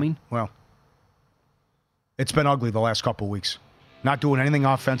that was coming? Well, it's been ugly the last couple of weeks. Not doing anything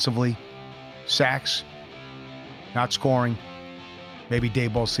offensively. Sacks. Not scoring. Maybe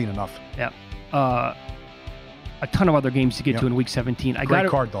Daboll's seen enough. Yeah. A ton of other games to get to in Week 17. Great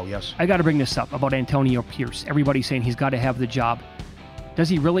card, though, yes. I got to bring this up about Antonio Pierce. Everybody's saying he's got to have the job. Does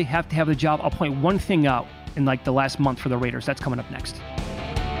he really have to have the job? I'll point one thing out in like the last month for the Raiders. That's coming up next.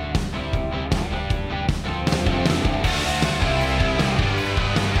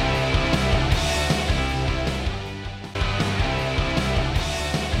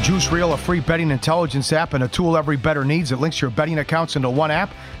 Juice Reel, a free betting intelligence app and a tool every bettor needs. It links your betting accounts into one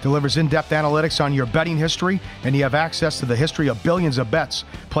app, delivers in-depth analytics on your betting history, and you have access to the history of billions of bets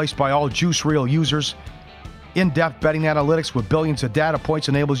placed by all Juice Reel users. In-depth betting analytics with billions of data points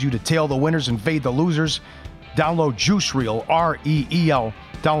enables you to tail the winners and fade the losers. Download Juice Reel, R-E-E-L.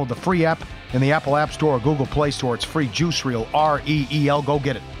 Download the free app in the Apple App Store or Google Play Store. It's free. Juice Reel, R-E-E-L. Go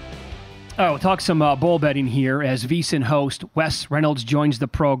get it. All right, we'll talk some bowl betting here as VSiN host Wes Reynolds joins the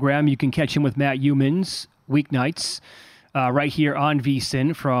program. You can catch him with Matt Youmans weeknights right here on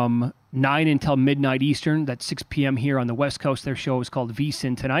VSiN from 9 until midnight Eastern. That's 6 p.m. here on the West Coast. Their show is called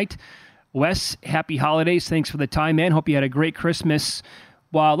VSiN Tonight. Wes, happy holidays. Thanks for the time, man. Hope you had a great Christmas.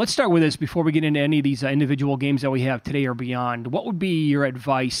 Well, let's start with this before we get into any of these individual games that we have today or beyond. What would be your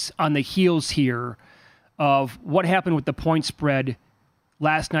advice on the heels here of what happened with the point spread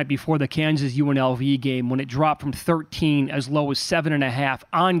last night before the Kansas UNLV game when it dropped from 13 as low as 7.5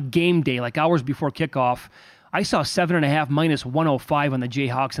 on game day, like hours before kickoff? I saw 7.5 minus 105 on the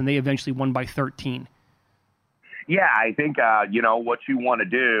Jayhawks, and they eventually won by 13. Yeah, I think, what you want to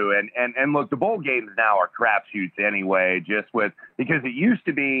do, and look, the bowl games now are crapshoots anyway, because it used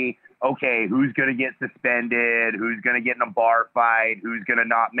to be, okay, who's going to get suspended, who's going to get in a bar fight, who's going to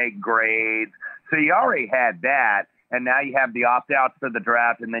not make grades. So you already had that. And now you have the opt-outs for the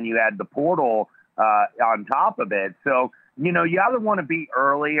draft, and then you add the portal on top of it. So, you either want to be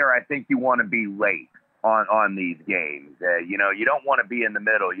early or I think you want to be late on these games. You don't want to be in the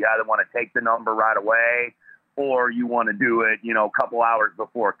middle. You either want to take the number right away or you want to do it, a couple hours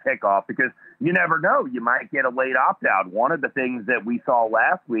before kickoff because you never know. You might get a late opt-out. One of the things that we saw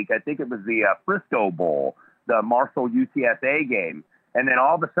last week, I think it was the Frisco Bowl, the Marshall-UTSA game. And then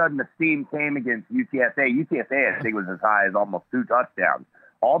all of a sudden, the steam came against UTSA. UTSA, I think, was as high as almost 2 touchdowns.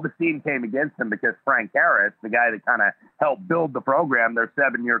 All the steam came against them because Frank Harris, the guy that kind of helped build the program, their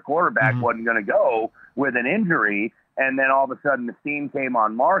 7-year quarterback, wasn't going to go with an injury. And then all of a sudden, the steam came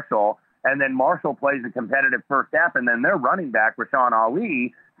on Marshall. And then Marshall plays a competitive first half. And then their running back, Rashawn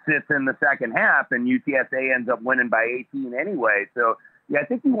Ali, sits in the second half. And UTSA ends up winning by 18 anyway. So, yeah, I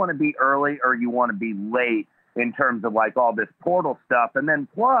think you want to be early or you want to be late in terms of like all this portal stuff. And then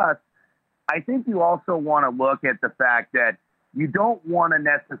plus, I think you also want to look at the fact that you don't want to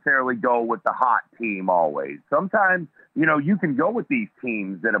necessarily go with the hot team always. Sometimes, you can go with these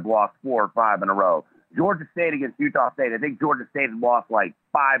teams that have lost 4 or 5 in a row. Georgia State against Utah State, I think Georgia State had lost like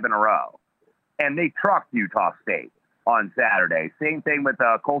 5 in a row. And they trucked Utah State on Saturday. Same thing with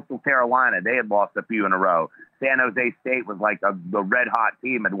Coastal Carolina. They had lost a few in a row. San Jose State was like the red-hot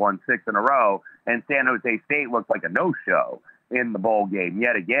team, had won 6 in a row, and San Jose State looked like a no-show in the bowl game.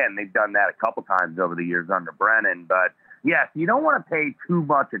 Yet again, they've done that a couple times over the years under Brennan. But, yes, you don't want to pay too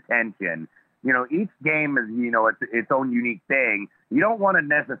much attention. Each game is, it's its own unique thing. You don't want to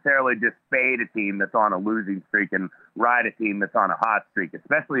necessarily just fade a team that's on a losing streak and ride a team that's on a hot streak,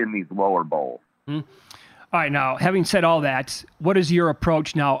 especially in these lower bowls. Mm-hmm. All right, now, having said all that, what is your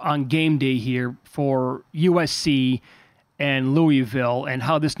approach now on game day here for USC and Louisville and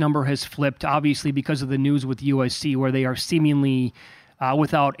how this number has flipped, obviously because of the news with USC where they are seemingly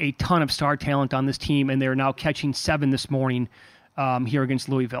without a ton of star talent on this team, and they're now catching 7 this morning here against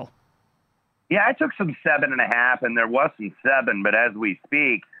Louisville? Yeah, I took some 7.5, and there was some 7, but as we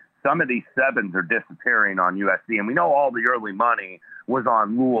speak, some of these 7s are disappearing on USC, and we know all the early money was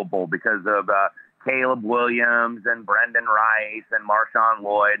on Louisville because of Caleb Williams and Brendan Rice and Marshawn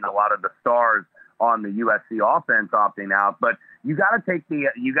Lloyd and a lot of the stars on the USC offense opting out. But you got to take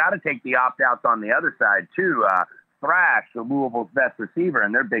the opt-outs on the other side too. Thrash, Louisville's best receiver,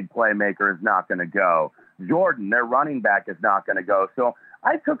 and their big playmaker is not going to go. Jordan, their running back, is not going to go. So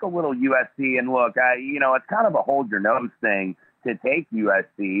I took a little USC, and look, it's kind of a hold your nose thing to take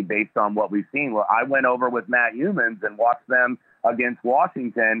USC based on what we've seen. Well, I went over with Matt Youmans and watched them against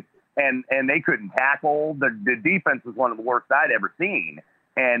Washington. And they couldn't tackle. The defense was one of the worst I'd ever seen.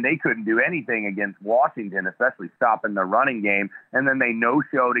 And they couldn't do anything against Washington, especially stopping the running game. And then they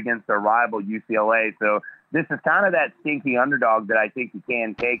no-showed against their rival, UCLA. So this is kind of that stinky underdog that I think you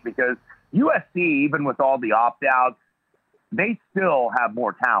can take because USC, even with all the opt-outs, they still have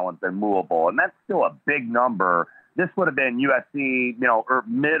more talent than Louisville. And that's still a big number. This would have been USC,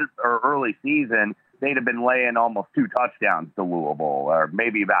 mid or early season. they'd have been laying almost 2 touchdowns to Louisville, or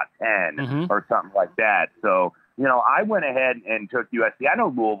maybe about 10 or something like that. So, I went ahead and took USC. I know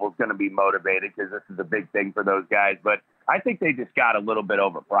Louisville's going to be motivated because this is a big thing for those guys, but I think they just got a little bit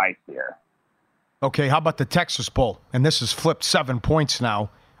overpriced here. Okay, how about the Texas Bowl? And this has flipped 7 points now.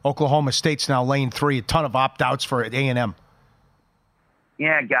 Oklahoma State's now laying 3. A ton of opt-outs for A&M.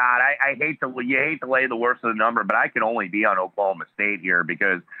 Yeah, God, I hate to lay the worst of the number, but I can only be on Oklahoma State here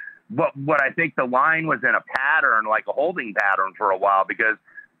because what I think the line was in a pattern, like a holding pattern for a while, because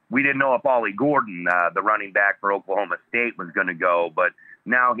we didn't know if Ollie Gordon, the running back for Oklahoma State, was going to go, but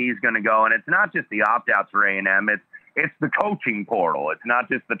now he's going to go. And it's not just the opt-outs for A&M. It's the coaching portal. It's not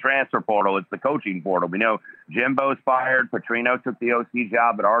just the transfer portal. It's the coaching portal. We know Jimbo's fired. Petrino took the OC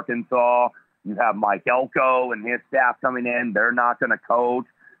job at Arkansas. You have Mike Elko and his staff coming in. They're not going to coach.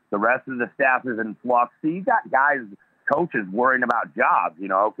 The rest of the staff is in flux. So you got coaches worrying about jobs.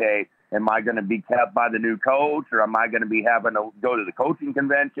 Okay, am I going to be kept by the new coach, or am I going to be having to go to the coaching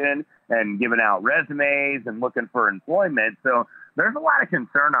convention and giving out resumes and looking for employment? So there's a lot of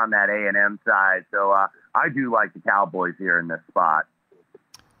concern on that A&M side. So I do like the Cowboys here in this spot.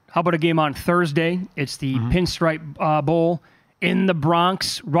 How about a game on Thursday? It's the Pinstripe Bowl in the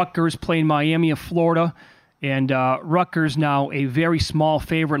Bronx. Rutgers playing Miami of Florida. And Rutgers now a very small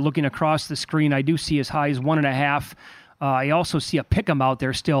favorite looking across the screen. I do see as high as 1.5. I also see a pick'em out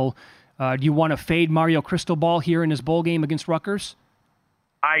there still. Do you want to fade Mario Cristobal here in his bowl game against Rutgers?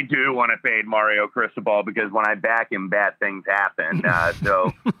 I do want to fade Mario Cristobal because when I back him, bad things happen.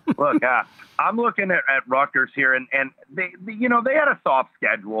 Look, I'm looking at Rutgers here, and they had a soft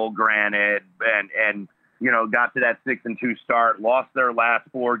schedule, granted, and got to that 6-2 start, lost their last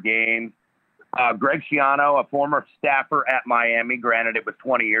 4 games. Greg Schiano, a former staffer at Miami, granted it was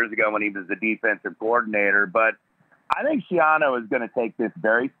 20 years ago when he was the defensive coordinator, but I think Schiano is going to take this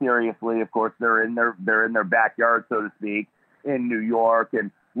very seriously. Of course, they're in their backyard, so to speak, in New York,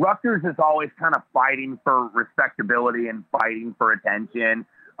 and Rutgers is always kind of fighting for respectability and fighting for attention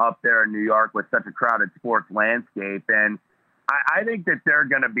up there in New York with such a crowded sports landscape. And I think that they're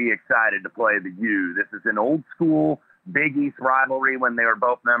going to be excited to play the U. This is an old school Big East rivalry when they were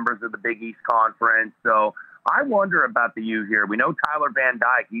both members of the Big East Conference. So I wonder about the U here. We know Tyler Van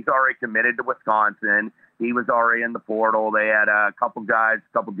Dyke. He's already committed to Wisconsin. He was already in the portal. They had a couple guys,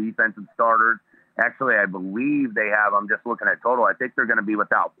 a couple defensive starters. Actually, I believe they have, I'm just looking at total, I think they're going to be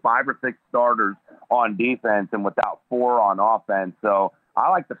without 5 or 6 starters on defense and without 4 on offense. So I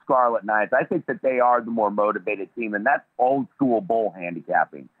like the Scarlet Knights. I think that they are the more motivated team, and that's old school bowl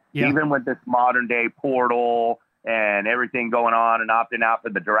handicapping. Yeah. Even with this modern day portal and everything going on and opting out for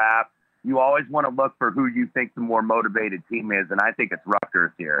the draft, you always want to look for who you think the more motivated team is, and I think it's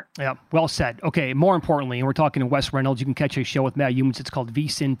Rutgers here. Yeah, well said. Okay, more importantly, and we're talking to Wes Reynolds. You can catch a show with Matt Youmans. It's called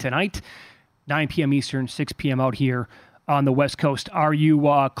VSiN Tonight. 9 p.m. Eastern, 6 p.m. out here on the West Coast. Are you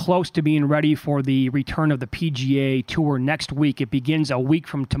close to being ready for the return of the PGA Tour next week? It begins a week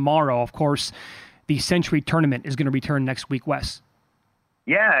from tomorrow. Of course, the Century Tournament is going to return next week, Wes.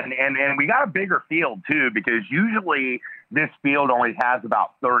 Yeah, and we got a bigger field, too, because usually this field only has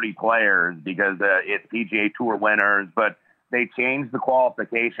about 30 players because it's PGA Tour winners, but they changed the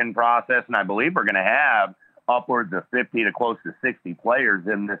qualification process, and I believe we're going to have upwards of 50 to close to 60 players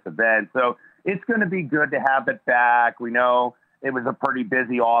in this event. So it's going to be good to have it back. We know it was a pretty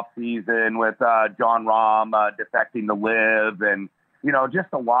busy off season with John Rahm defecting to LIV and, just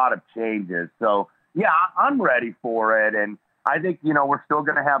a lot of changes. So, yeah, I'm ready for it. And I think, we're still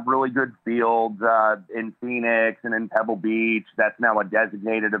going to have really good fields in Phoenix and in Pebble Beach. That's now a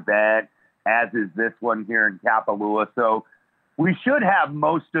designated event, as is this one here in Kapalua. So we should have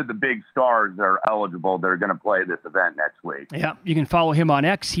most of the big stars that are eligible that are going to play this event next week. Yeah, you can follow him on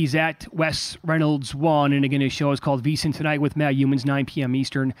X. He's at Wes Reynolds 1. And again, his show is called VSiN Tonight with Matt Youmans, 9 p.m.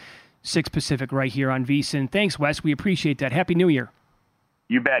 Eastern, 6 Pacific, right here on VSiN. Thanks, Wes. We appreciate that. Happy New Year.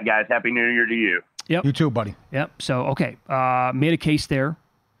 You bet, guys. Happy New Year to you. Yep. You too, buddy. Yep. So, okay. Made a case there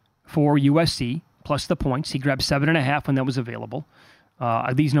for USC plus the points. He grabbed 7.5 when that was available.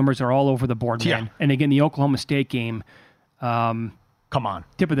 These numbers are all over the board, man. Yeah. And again, the Oklahoma State game, come on.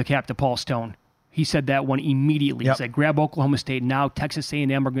 Tip of the cap to Paul Stone. He said that one immediately. Yep. He said, grab Oklahoma State. Now Texas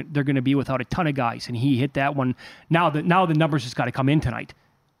A&M, they're going to be without a ton of guys. And he hit that one. Now the numbers just got to come in tonight.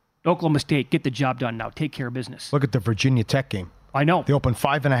 Oklahoma State, get the job done now. Take care of business. Look at the Virginia Tech game. I know. They opened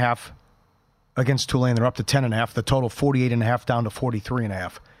 5.5 against Tulane. They're up to 10.5. The total 48.5 down to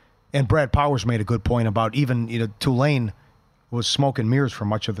 43.5. And Brad Powers made a good point about even, Tulane was smoke and mirrors for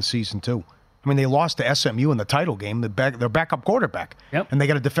much of the season too. I mean, they lost to SMU in the title game, their backup quarterback. Yep. And they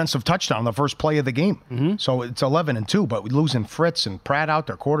got a defensive touchdown on the first play of the game. Mm-hmm. So it's 11-2, but losing Fritz and Pratt out,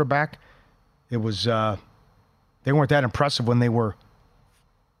 their quarterback, It was they weren't that impressive when they were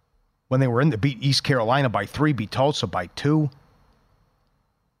in the beat East Carolina by 3, beat Tulsa by 2.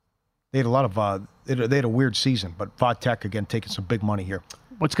 They had a lot of they had a weird season, but Va-Tech again taking some big money here.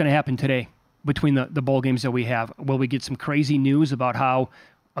 What's going to happen today between the bowl games that we have? Will we get some crazy news about how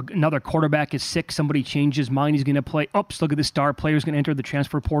another quarterback is sick, somebody changed his mind, he's going to play? Oops, look at this star player's going to enter the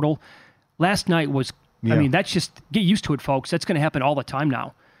transfer portal. Last night was, I mean, that's just, get used to it, folks. That's going to happen all the time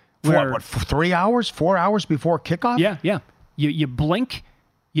now. What, 3 hours, 4 hours before kickoff? Yeah. You blink,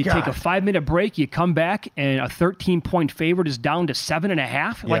 you take a 5-minute break, you come back, and a 13-point favorite is down to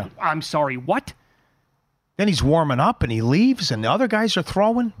 7.5. Like, I'm sorry, what? Then he's warming up, and he leaves, and the other guys are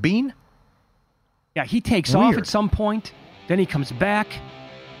throwing. Bean? Yeah, he takes off at some point, then he comes back,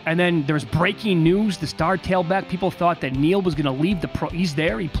 and then there's breaking news. The star tailback, people thought that Neal was going to leave the pro. He's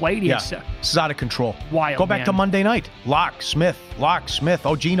there, he played. This is out of control. Wild, Go back to Monday night. Lock, Smith.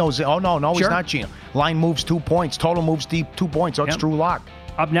 Oh, Gino's, no, he's not Gino. Line moves 2 points. Total moves deep 2 points. Oh, it's Drew Lock.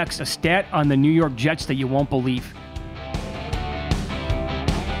 Up next, a stat on the New York Jets that you won't believe.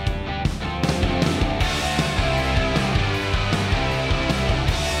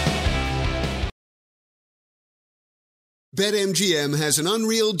 BetMGM has an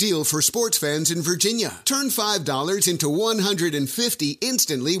unreal deal for sports fans in Virginia. Turn $5 into $150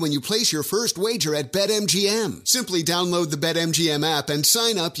 instantly when you place your first wager at BetMGM. Simply download the BetMGM app and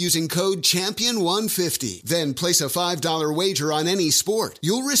sign up using code CHAMPION150. Then place a $5 wager on any sport.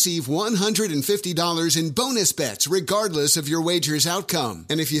 You'll receive $150 in bonus bets regardless of your wager's outcome.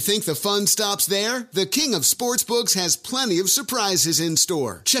 And if you think the fun stops there, the king of sportsbooks has plenty of surprises in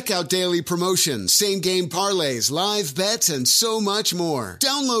store. Check out daily promotions, same-game parlays, live bets, and so much more.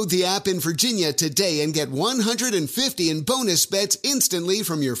 Download the app in Virginia today and get $150 in bonus bets instantly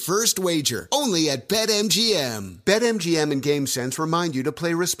from your first wager. Only at BetMGM. BetMGM and GameSense remind you to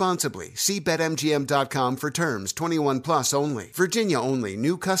play responsibly. See BetMGM.com for terms. 21 plus only. Virginia only.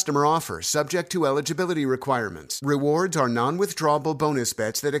 New customer offer subject to eligibility requirements. Rewards are non-withdrawable bonus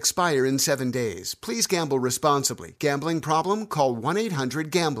bets that expire in 7 days. Please gamble responsibly. Gambling problem? Call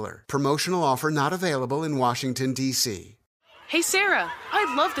 1-800-GAMBLER. Promotional offer not available in Washington, D.C. Hey, Sarah,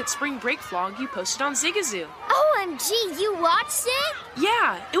 I loved that spring break vlog you posted on Zigazoo. OMG, you watched it?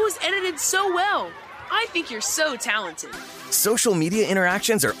 Yeah, it was edited so well. I think you're so talented. Social media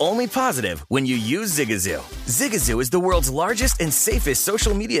interactions are only positive when you use Zigazoo. Zigazoo is the world's largest and safest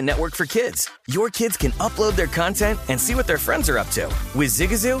social media network for kids. Your kids can upload their content and see what their friends are up to. With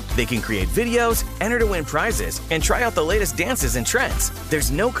Zigazoo, they can create videos, enter to win prizes, and try out the latest dances and trends.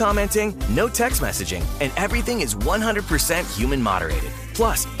 There's no commenting, no text messaging, and everything is 100% human moderated.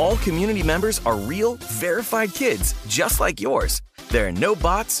 Plus, all community members are real, verified kids just like yours. There are no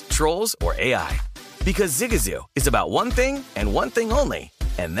bots, trolls, or AI. Because Zigazoo is about one thing and one thing only,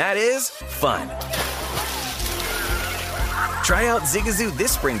 and that is fun. Try out Zigazoo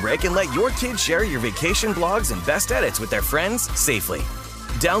this spring break and let your kids share your vacation blogs and best edits with their friends safely.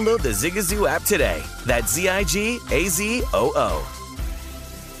 Download the Zigazoo app today. That's Zigazoo.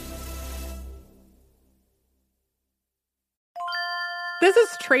 This is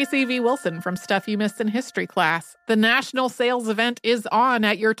Tracy V. Wilson from Stuff You Missed in History Class. The national sales event is on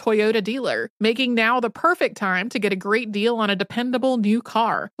at your Toyota dealer, making now the perfect time to get a great deal on a dependable new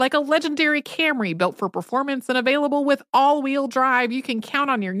car. Like a legendary Camry built for performance and available with all-wheel drive, you can count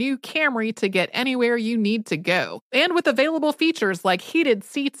on your new Camry to get anywhere you need to go. And with available features like heated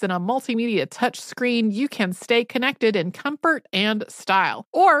seats and a multimedia touchscreen, you can stay connected in comfort and style.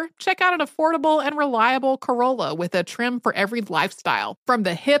 Or check out an affordable and reliable Corolla with a trim for every lifestyle. From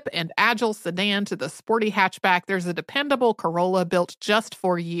the hip and agile sedan to the sporty hatchback, there's a dependable Corolla built just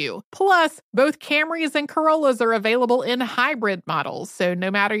for you. Plus, both Camrys and Corollas are available in hybrid models, so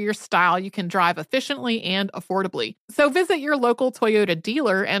no matter your style, you can drive efficiently and affordably. So visit your local Toyota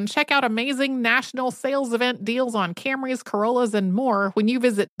dealer and check out amazing national sales event deals on Camrys, Corollas, and more when you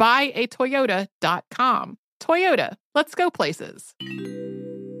visit buyatoyota.com. Toyota, let's go places.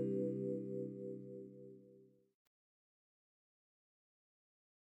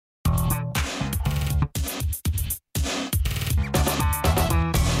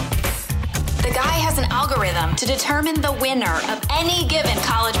 The guy has an algorithm to determine the winner of any given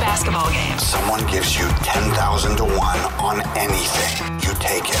college basketball game. Someone gives you 10,000 to 1 on anything. You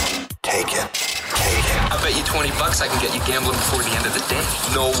take it. Take it. Take it. I bet you $20 I can get you gambling before the end of the day.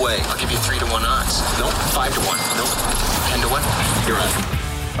 No way. I'll give you 3 to 1 odds. Nope. 5 to 1. Nope. 10 to 1. You're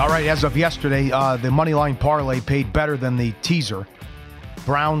right. All right, as of yesterday, the Moneyline Parlay paid better than the teaser.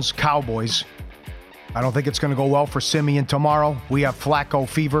 Browns, Cowboys. I don't think it's going to go well for Simeon tomorrow. We have Flacco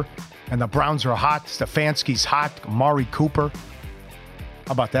fever, and the Browns are hot. Stefanski's hot. Amari Cooper.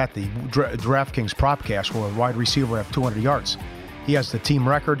 How about that? The DraftKings Propcast, where a wide receiver have 200 yards. He has the team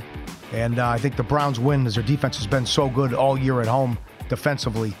record, and I think the Browns win as their defense has been so good all year at home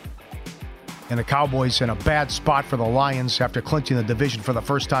defensively. And the Cowboys in a bad spot for the Lions after clinching the division for the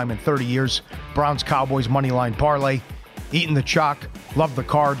first time in 30 years. Browns-Cowboys moneyline parlay. Eating the chalk. Love the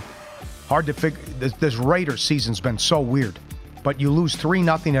card. Hard to figure. This Raiders season's been so weird. But you lose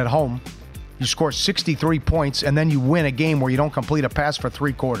 3-0 at home. You score 63 points, and then you win a game where you don't complete a pass for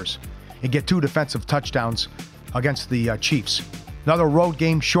 3 quarters. You get 2 defensive touchdowns against the Chiefs. Another road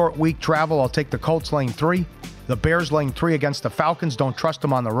game, short week travel. I'll take the Colts laying 3. The Bears laying 3 against the Falcons. Don't trust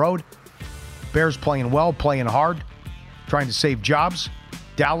them on the road. Bears playing well, playing hard, trying to save jobs.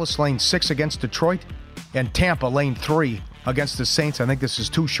 Dallas laying 6 against Detroit. And Tampa laying 3 against the Saints. I think this is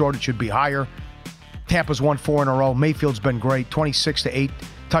too short. It should be higher. Tampa's won 4 in a row. Mayfield's been great. 26-8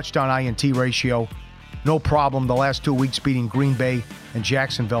 touchdown INT ratio. No problem the last 2 weeks beating Green Bay and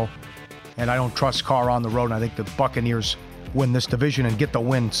Jacksonville. And I don't trust Carr on the road. And I think the Buccaneers win this division and get the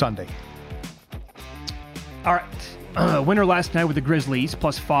win Sunday. All right. Winner last night with the Grizzlies,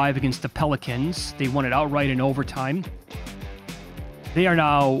 +5 against the Pelicans. They won it outright in overtime. They are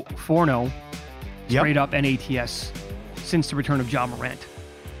now 4-0, straight up NATS, since the return of Ja Morant.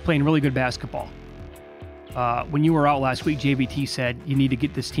 Playing really good basketball. When you were out last week, JVT said you need to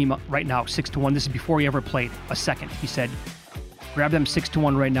get this team up right now, 6-1. This is before he ever played a second. He said, grab them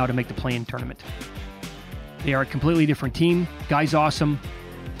 6-1 right now to make the play-in tournament. They are a completely different team. Guy's awesome.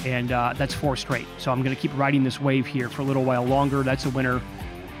 And that's 4 straight. So I'm going to keep riding this wave here for a little while longer. That's a winner.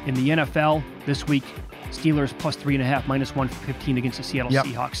 In the NFL this week, Steelers +3.5, -115 against the Seattle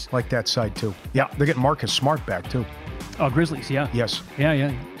Seahawks. Like that side, too. Yeah, they're getting Marcus Smart back, too. Oh, Grizzlies, yeah. Yes.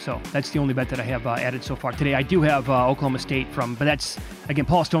 Yeah. So that's the only bet that I have added so far today. I do have Oklahoma State but that's, again,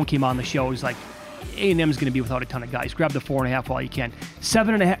 Paul Stone came on the show. He's like, A&M's going to be without a ton of guys. Grab the 4.5 while you can.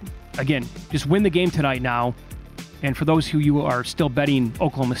 7.5, again, just win the game tonight now. And for those who you are still betting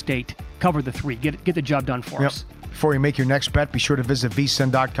Oklahoma State, cover the 3. Get the job done for us. Before you make your next bet, be sure to visit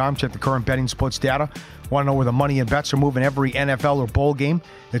vsin.com. Check the current betting splits data. Want to know where the money and bets are moving every NFL or bowl game?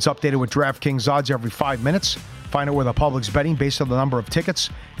 It's updated with DraftKings odds every 5 minutes. Find out where the public's betting based on the number of tickets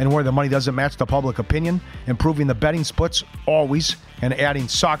and where the money doesn't match the public opinion. Improving the betting splits always and adding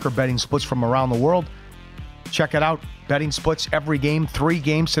soccer betting splits from around the world. Check it out. Betting splits every game. 3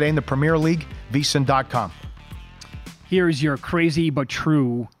 games today in the Premier League. vsin.com. Here's your crazy but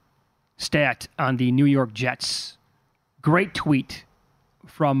true stat on the New York Jets. Great tweet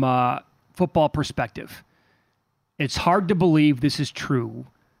from Football Perspective. It's hard to believe this is true,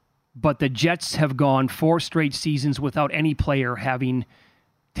 but the Jets have gone 4 straight seasons without any player having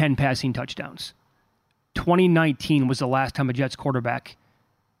 10 passing touchdowns. 2019 was the last time a Jets quarterback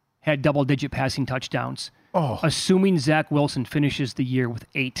had double-digit passing touchdowns. Assuming Zach Wilson finishes the year with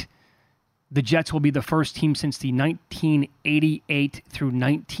 8. The Jets will be the first team since the 1988 through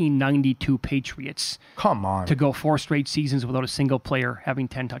 1992 Patriots. Come on. To go 4 straight seasons without a single player having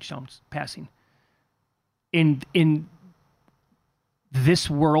 10 touchdowns passing. In this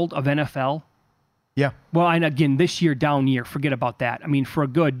world of NFL. Yeah. Well, and again, this year, down year, forget about that. I mean, for a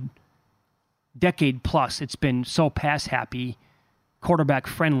good decade plus, it's been so pass happy, quarterback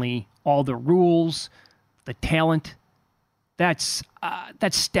friendly, all the rules, the talent. That's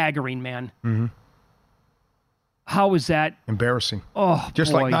staggering, man. Mm-hmm. How is that embarrassing? Oh,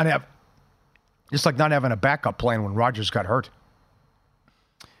 just boy. like not having a backup plan when Rodgers got hurt.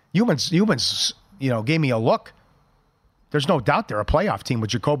 Humans, gave me a look. There's no doubt they're a playoff team with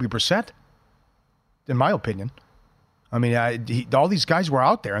Jacoby Brissett, in my opinion. I mean, all these guys were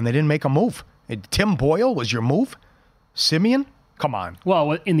out there and they didn't make a move. Tim Boyle was your move. Simeon, come on.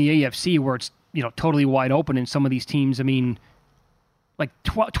 Well, in the AFC where it's totally wide open, in some of these teams, I mean, like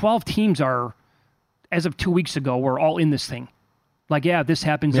 12 teams are, as of 2 weeks ago, we're all in this thing. Like, if this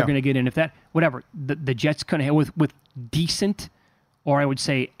happens, they're going to get in. If that, whatever, the Jets couldn't have, with decent, or I would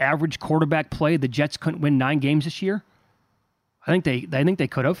say average quarterback play, the Jets couldn't win 9 games this year. I think they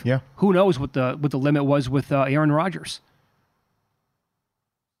could have. Yeah. Who knows what the limit was with Aaron Rodgers.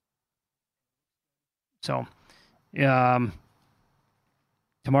 So, tomorrow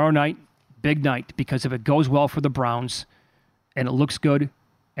night, big night, because if it goes well for the Browns and it looks good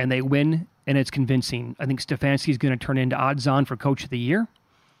and they win and it's convincing, I think Stefanski is going to turn into odds-on for Coach of the Year.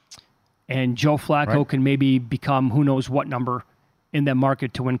 And Joe Flacco can maybe become who knows what number in that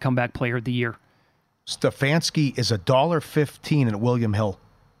market to win Comeback Player of the Year. Stefanski is $1.15 at William Hill.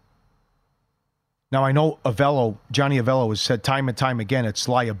 Now, I know Johnny Avello has said time and time again it's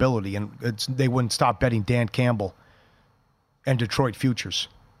liability, and they wouldn't stop betting Dan Campbell and Detroit futures.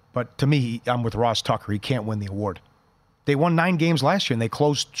 But to me, I'm with Ross Tucker. He can't win the award. They won 9 games last year, and they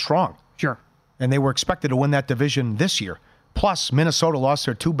closed strong. Sure. And they were expected to win that division this year. Plus, Minnesota lost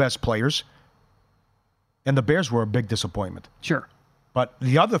their 2 best players, and the Bears were a big disappointment. Sure. But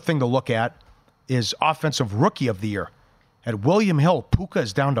the other thing to look at is Offensive Rookie of the Year. At William Hill, Puka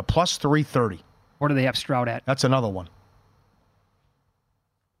is down to plus 330. What do they have Stroud at? That's another one.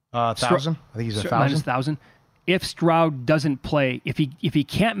 1,000? I think he's 1,000. Minus 1,000. If Stroud doesn't play, if he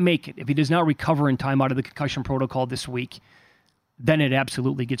can't make it, if he does not recover in time out of the concussion protocol this week, then it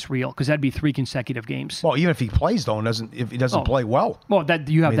absolutely gets real, because that'd be 3 consecutive games. Well, even if he plays, though, and if he doesn't play well. Well, that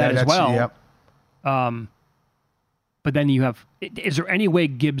you have that as well. Yep. But then you have, is there any way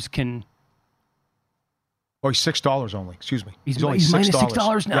Gibbs can... Oh, he's $6 only. Excuse me. He's only minus $6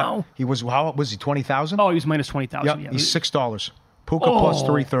 $6 now? Yeah. He was, how was he, 20,000? Oh, he was minus 20,000. Yeah, he's $6. Puka plus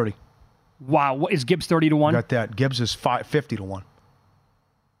 330. Wow. What, is Gibbs 30 to 1? Got that. Gibbs is 50 to 1.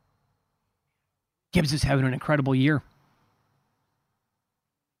 Gibbs is having an incredible year.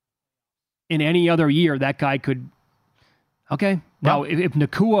 In any other year, that guy could... Okay. Now, if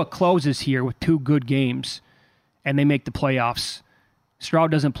Nacua closes here with 2 good games and they make the playoffs,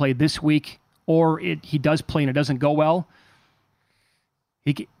 Stroud doesn't play this week, or he does play and it doesn't go well,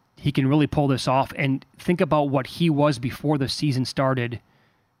 he can really pull this off. And think about what he was before the season started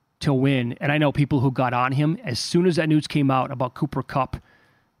to win. And I know people who got on him as soon as that news came out about Cooper Kupp,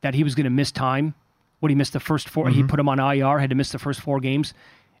 that he was going to miss time. He missed the first 4. He put him on IR, had to miss the first 4 games.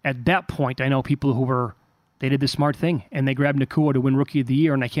 At that point, I know people who they did the smart thing, and they grabbed Nacua to win Rookie of the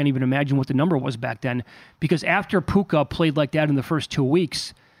Year, and I can't even imagine what the number was back then. Because after Puka played like that in the first 2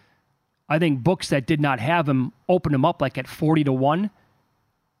 weeks, I think books that did not have him opened him up like at 40 to 1,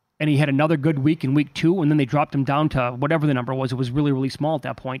 and he had another good week in week 2, and then they dropped him down to whatever the number was. It was really, really small at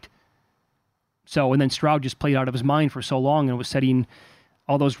that point. So, and then Stroud just played out of his mind for so long and was setting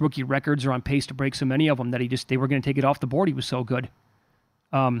all those rookie records, are on pace to break so many of them that they were going to take it off the board. He was so good.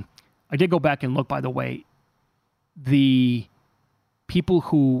 I did go back and look, by the way. The people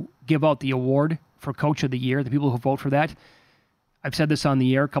who give out the award for Coach of the Year, the people who vote for that, I've said this on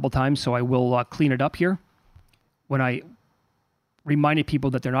the air a couple times, so I will clean it up here. When I reminded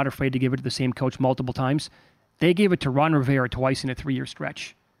people that they're not afraid to give it to the same coach multiple times, they gave it to Ron Rivera twice in a 3-year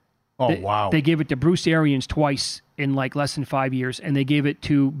stretch. Wow. They gave it to Bruce Arians twice in like less than 5 years, and they gave it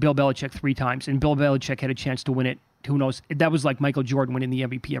to Bill Belichick 3 times, and Bill Belichick had a chance to win it. Who knows? That was like Michael Jordan winning the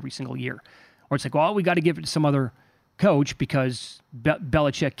MVP every single year. Or it's like, well, we got to give it to some other coach because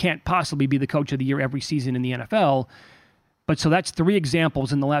Belichick can't possibly be the coach of the year every season in the NFL. But so that's 3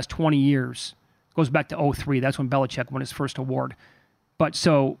 examples in the last 20 years. It goes back to 2003. That's when Belichick won his first award. But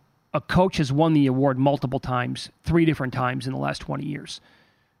so a coach has won the award multiple times, 3 different times in the last 20 years.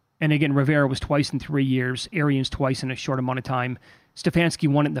 And again, Rivera was twice in 3 years, Arians twice in a short amount of time. Stefanski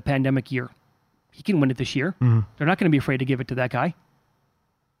won it in the pandemic year. He can win it this year. Mm-hmm. They're not going to be afraid to give it to that guy.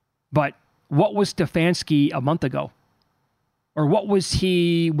 But what was Stefanski a month ago? Or what was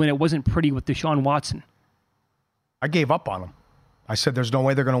he when it wasn't pretty with Deshaun Watson? I gave up on him. I said there's no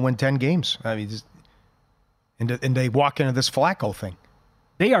way they're going to win 10 games. I mean, and they walk into this Flacco thing.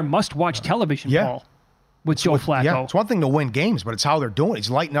 They are must-watch television, Paul, with Joe Flacco. Yeah, it's one thing to win games, but it's how they're doing it. He's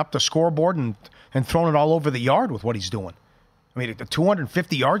lighting up the scoreboard and throwing it all over the yard with what he's doing. I mean, the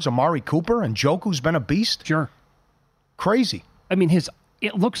 250 yards, Amari Cooper, and Njoku's been a beast. Sure. Crazy. I mean,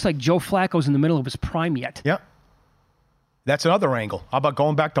 it looks like Joe Flacco's in the middle of his prime yet. Yeah. That's another angle. How about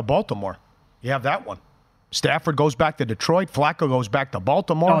going back to Baltimore? You have that one. Stafford goes back to Detroit. Flacco goes back to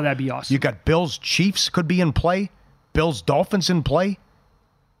Baltimore. Oh, that'd be awesome. You got Bills, Chiefs could be in play. Bills, Dolphins in play.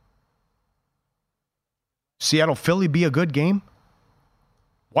 Seattle, Philly be a good game.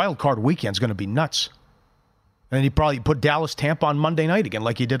 Wild card weekend's going to be nuts. And he probably put Dallas, Tampa on Monday night again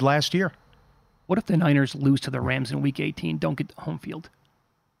like he did last year. What if the Niners lose to the Rams in Week 18, don't get home field?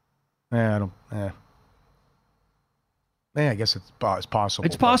 I guess it's possible.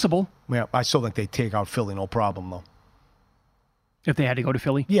 It's possible. Yeah, I still think they take out Philly, no problem, though. If they had to go to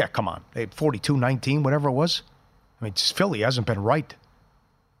Philly? Yeah, come on. They had 42-19, whatever it was. I mean, Philly hasn't been right.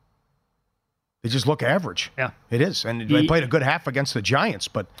 They just look average. Yeah. It is. And they played a good half against the Giants,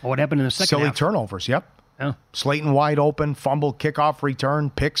 but... What happened in the second half? Silly turnovers, yep. Yeah. Slayton wide open, fumble, kickoff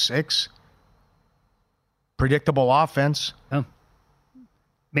return, pick 6. Predictable offense. Yeah.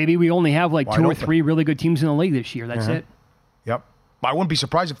 Maybe we only have like wide 2 or open. 3 really good teams in the league this year. That's it. Yep. I wouldn't be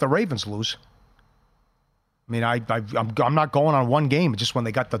surprised if the Ravens lose. I mean, I'm not going on one game. Just when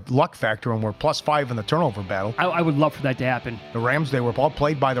they got the luck factor and we're +5 in the turnover battle. I would love for that to happen. The Rams, they were all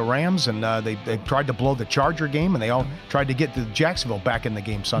played by the Rams, and they tried to blow the Charger game, and they all tried to get the Jacksonville back in the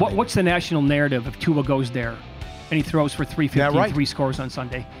game Sunday. What's the national narrative if Tua goes there and he throws for 350 and 3 scores on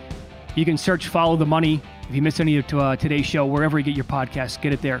Sunday? You can search Follow the Money. If you missed any of today's show, wherever you get your podcasts,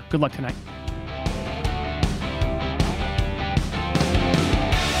 get it there. Good luck tonight.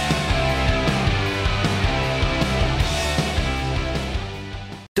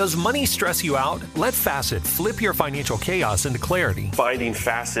 Does money stress you out? Let Facet flip your financial chaos into clarity. Finding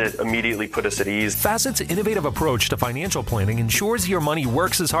Facet immediately put us at ease. Facet's innovative approach to financial planning ensures your money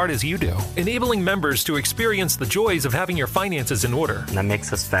works as hard as you do, enabling members to experience the joys of having your finances in order. And that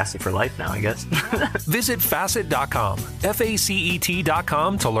makes us Facet for life now, I guess. Visit Facet.com,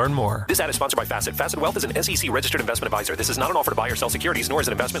 FACET.com to learn more. This ad is sponsored by Facet. Facet Wealth is an SEC registered investment advisor. This is not an offer to buy or sell securities, nor is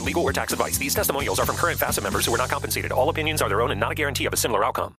it investment, legal, or tax advice. These testimonials are from current Facet members who are not compensated. All opinions are their own and not a guarantee of a similar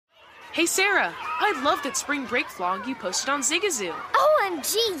outcome. Hey, Sarah, I love that spring break vlog you posted on Zigazoo.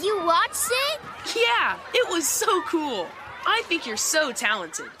 OMG, you watched it? Yeah, it was so cool. I think you're so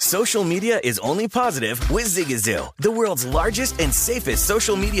talented. Social media is only positive with Zigazoo, the world's largest and safest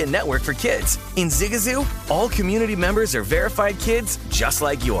social media network for kids. In Zigazoo, all community members are verified kids just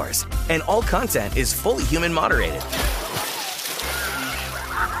like yours, and all content is fully human moderated.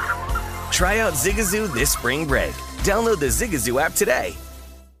 Try out Zigazoo this spring break. Download the Zigazoo app today.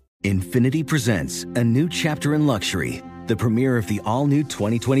 Infiniti presents a new chapter in luxury, the premiere of the all-new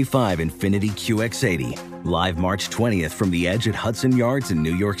 2025 Infiniti QX80, live March 20th from the Edge at Hudson Yards in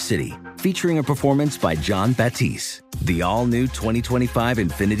New York City, featuring a performance by John Batiste. The all-new 2025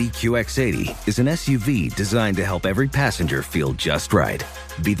 Infiniti QX80 is an SUV designed to help every passenger feel just right.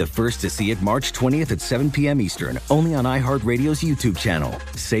 Be the first to see it March 20th at 7 p.m. Eastern, only on iHeartRadio's YouTube channel.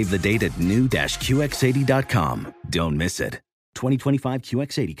 Save the date at new-QX80.com. Don't miss it. 2025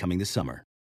 QX80 coming this summer.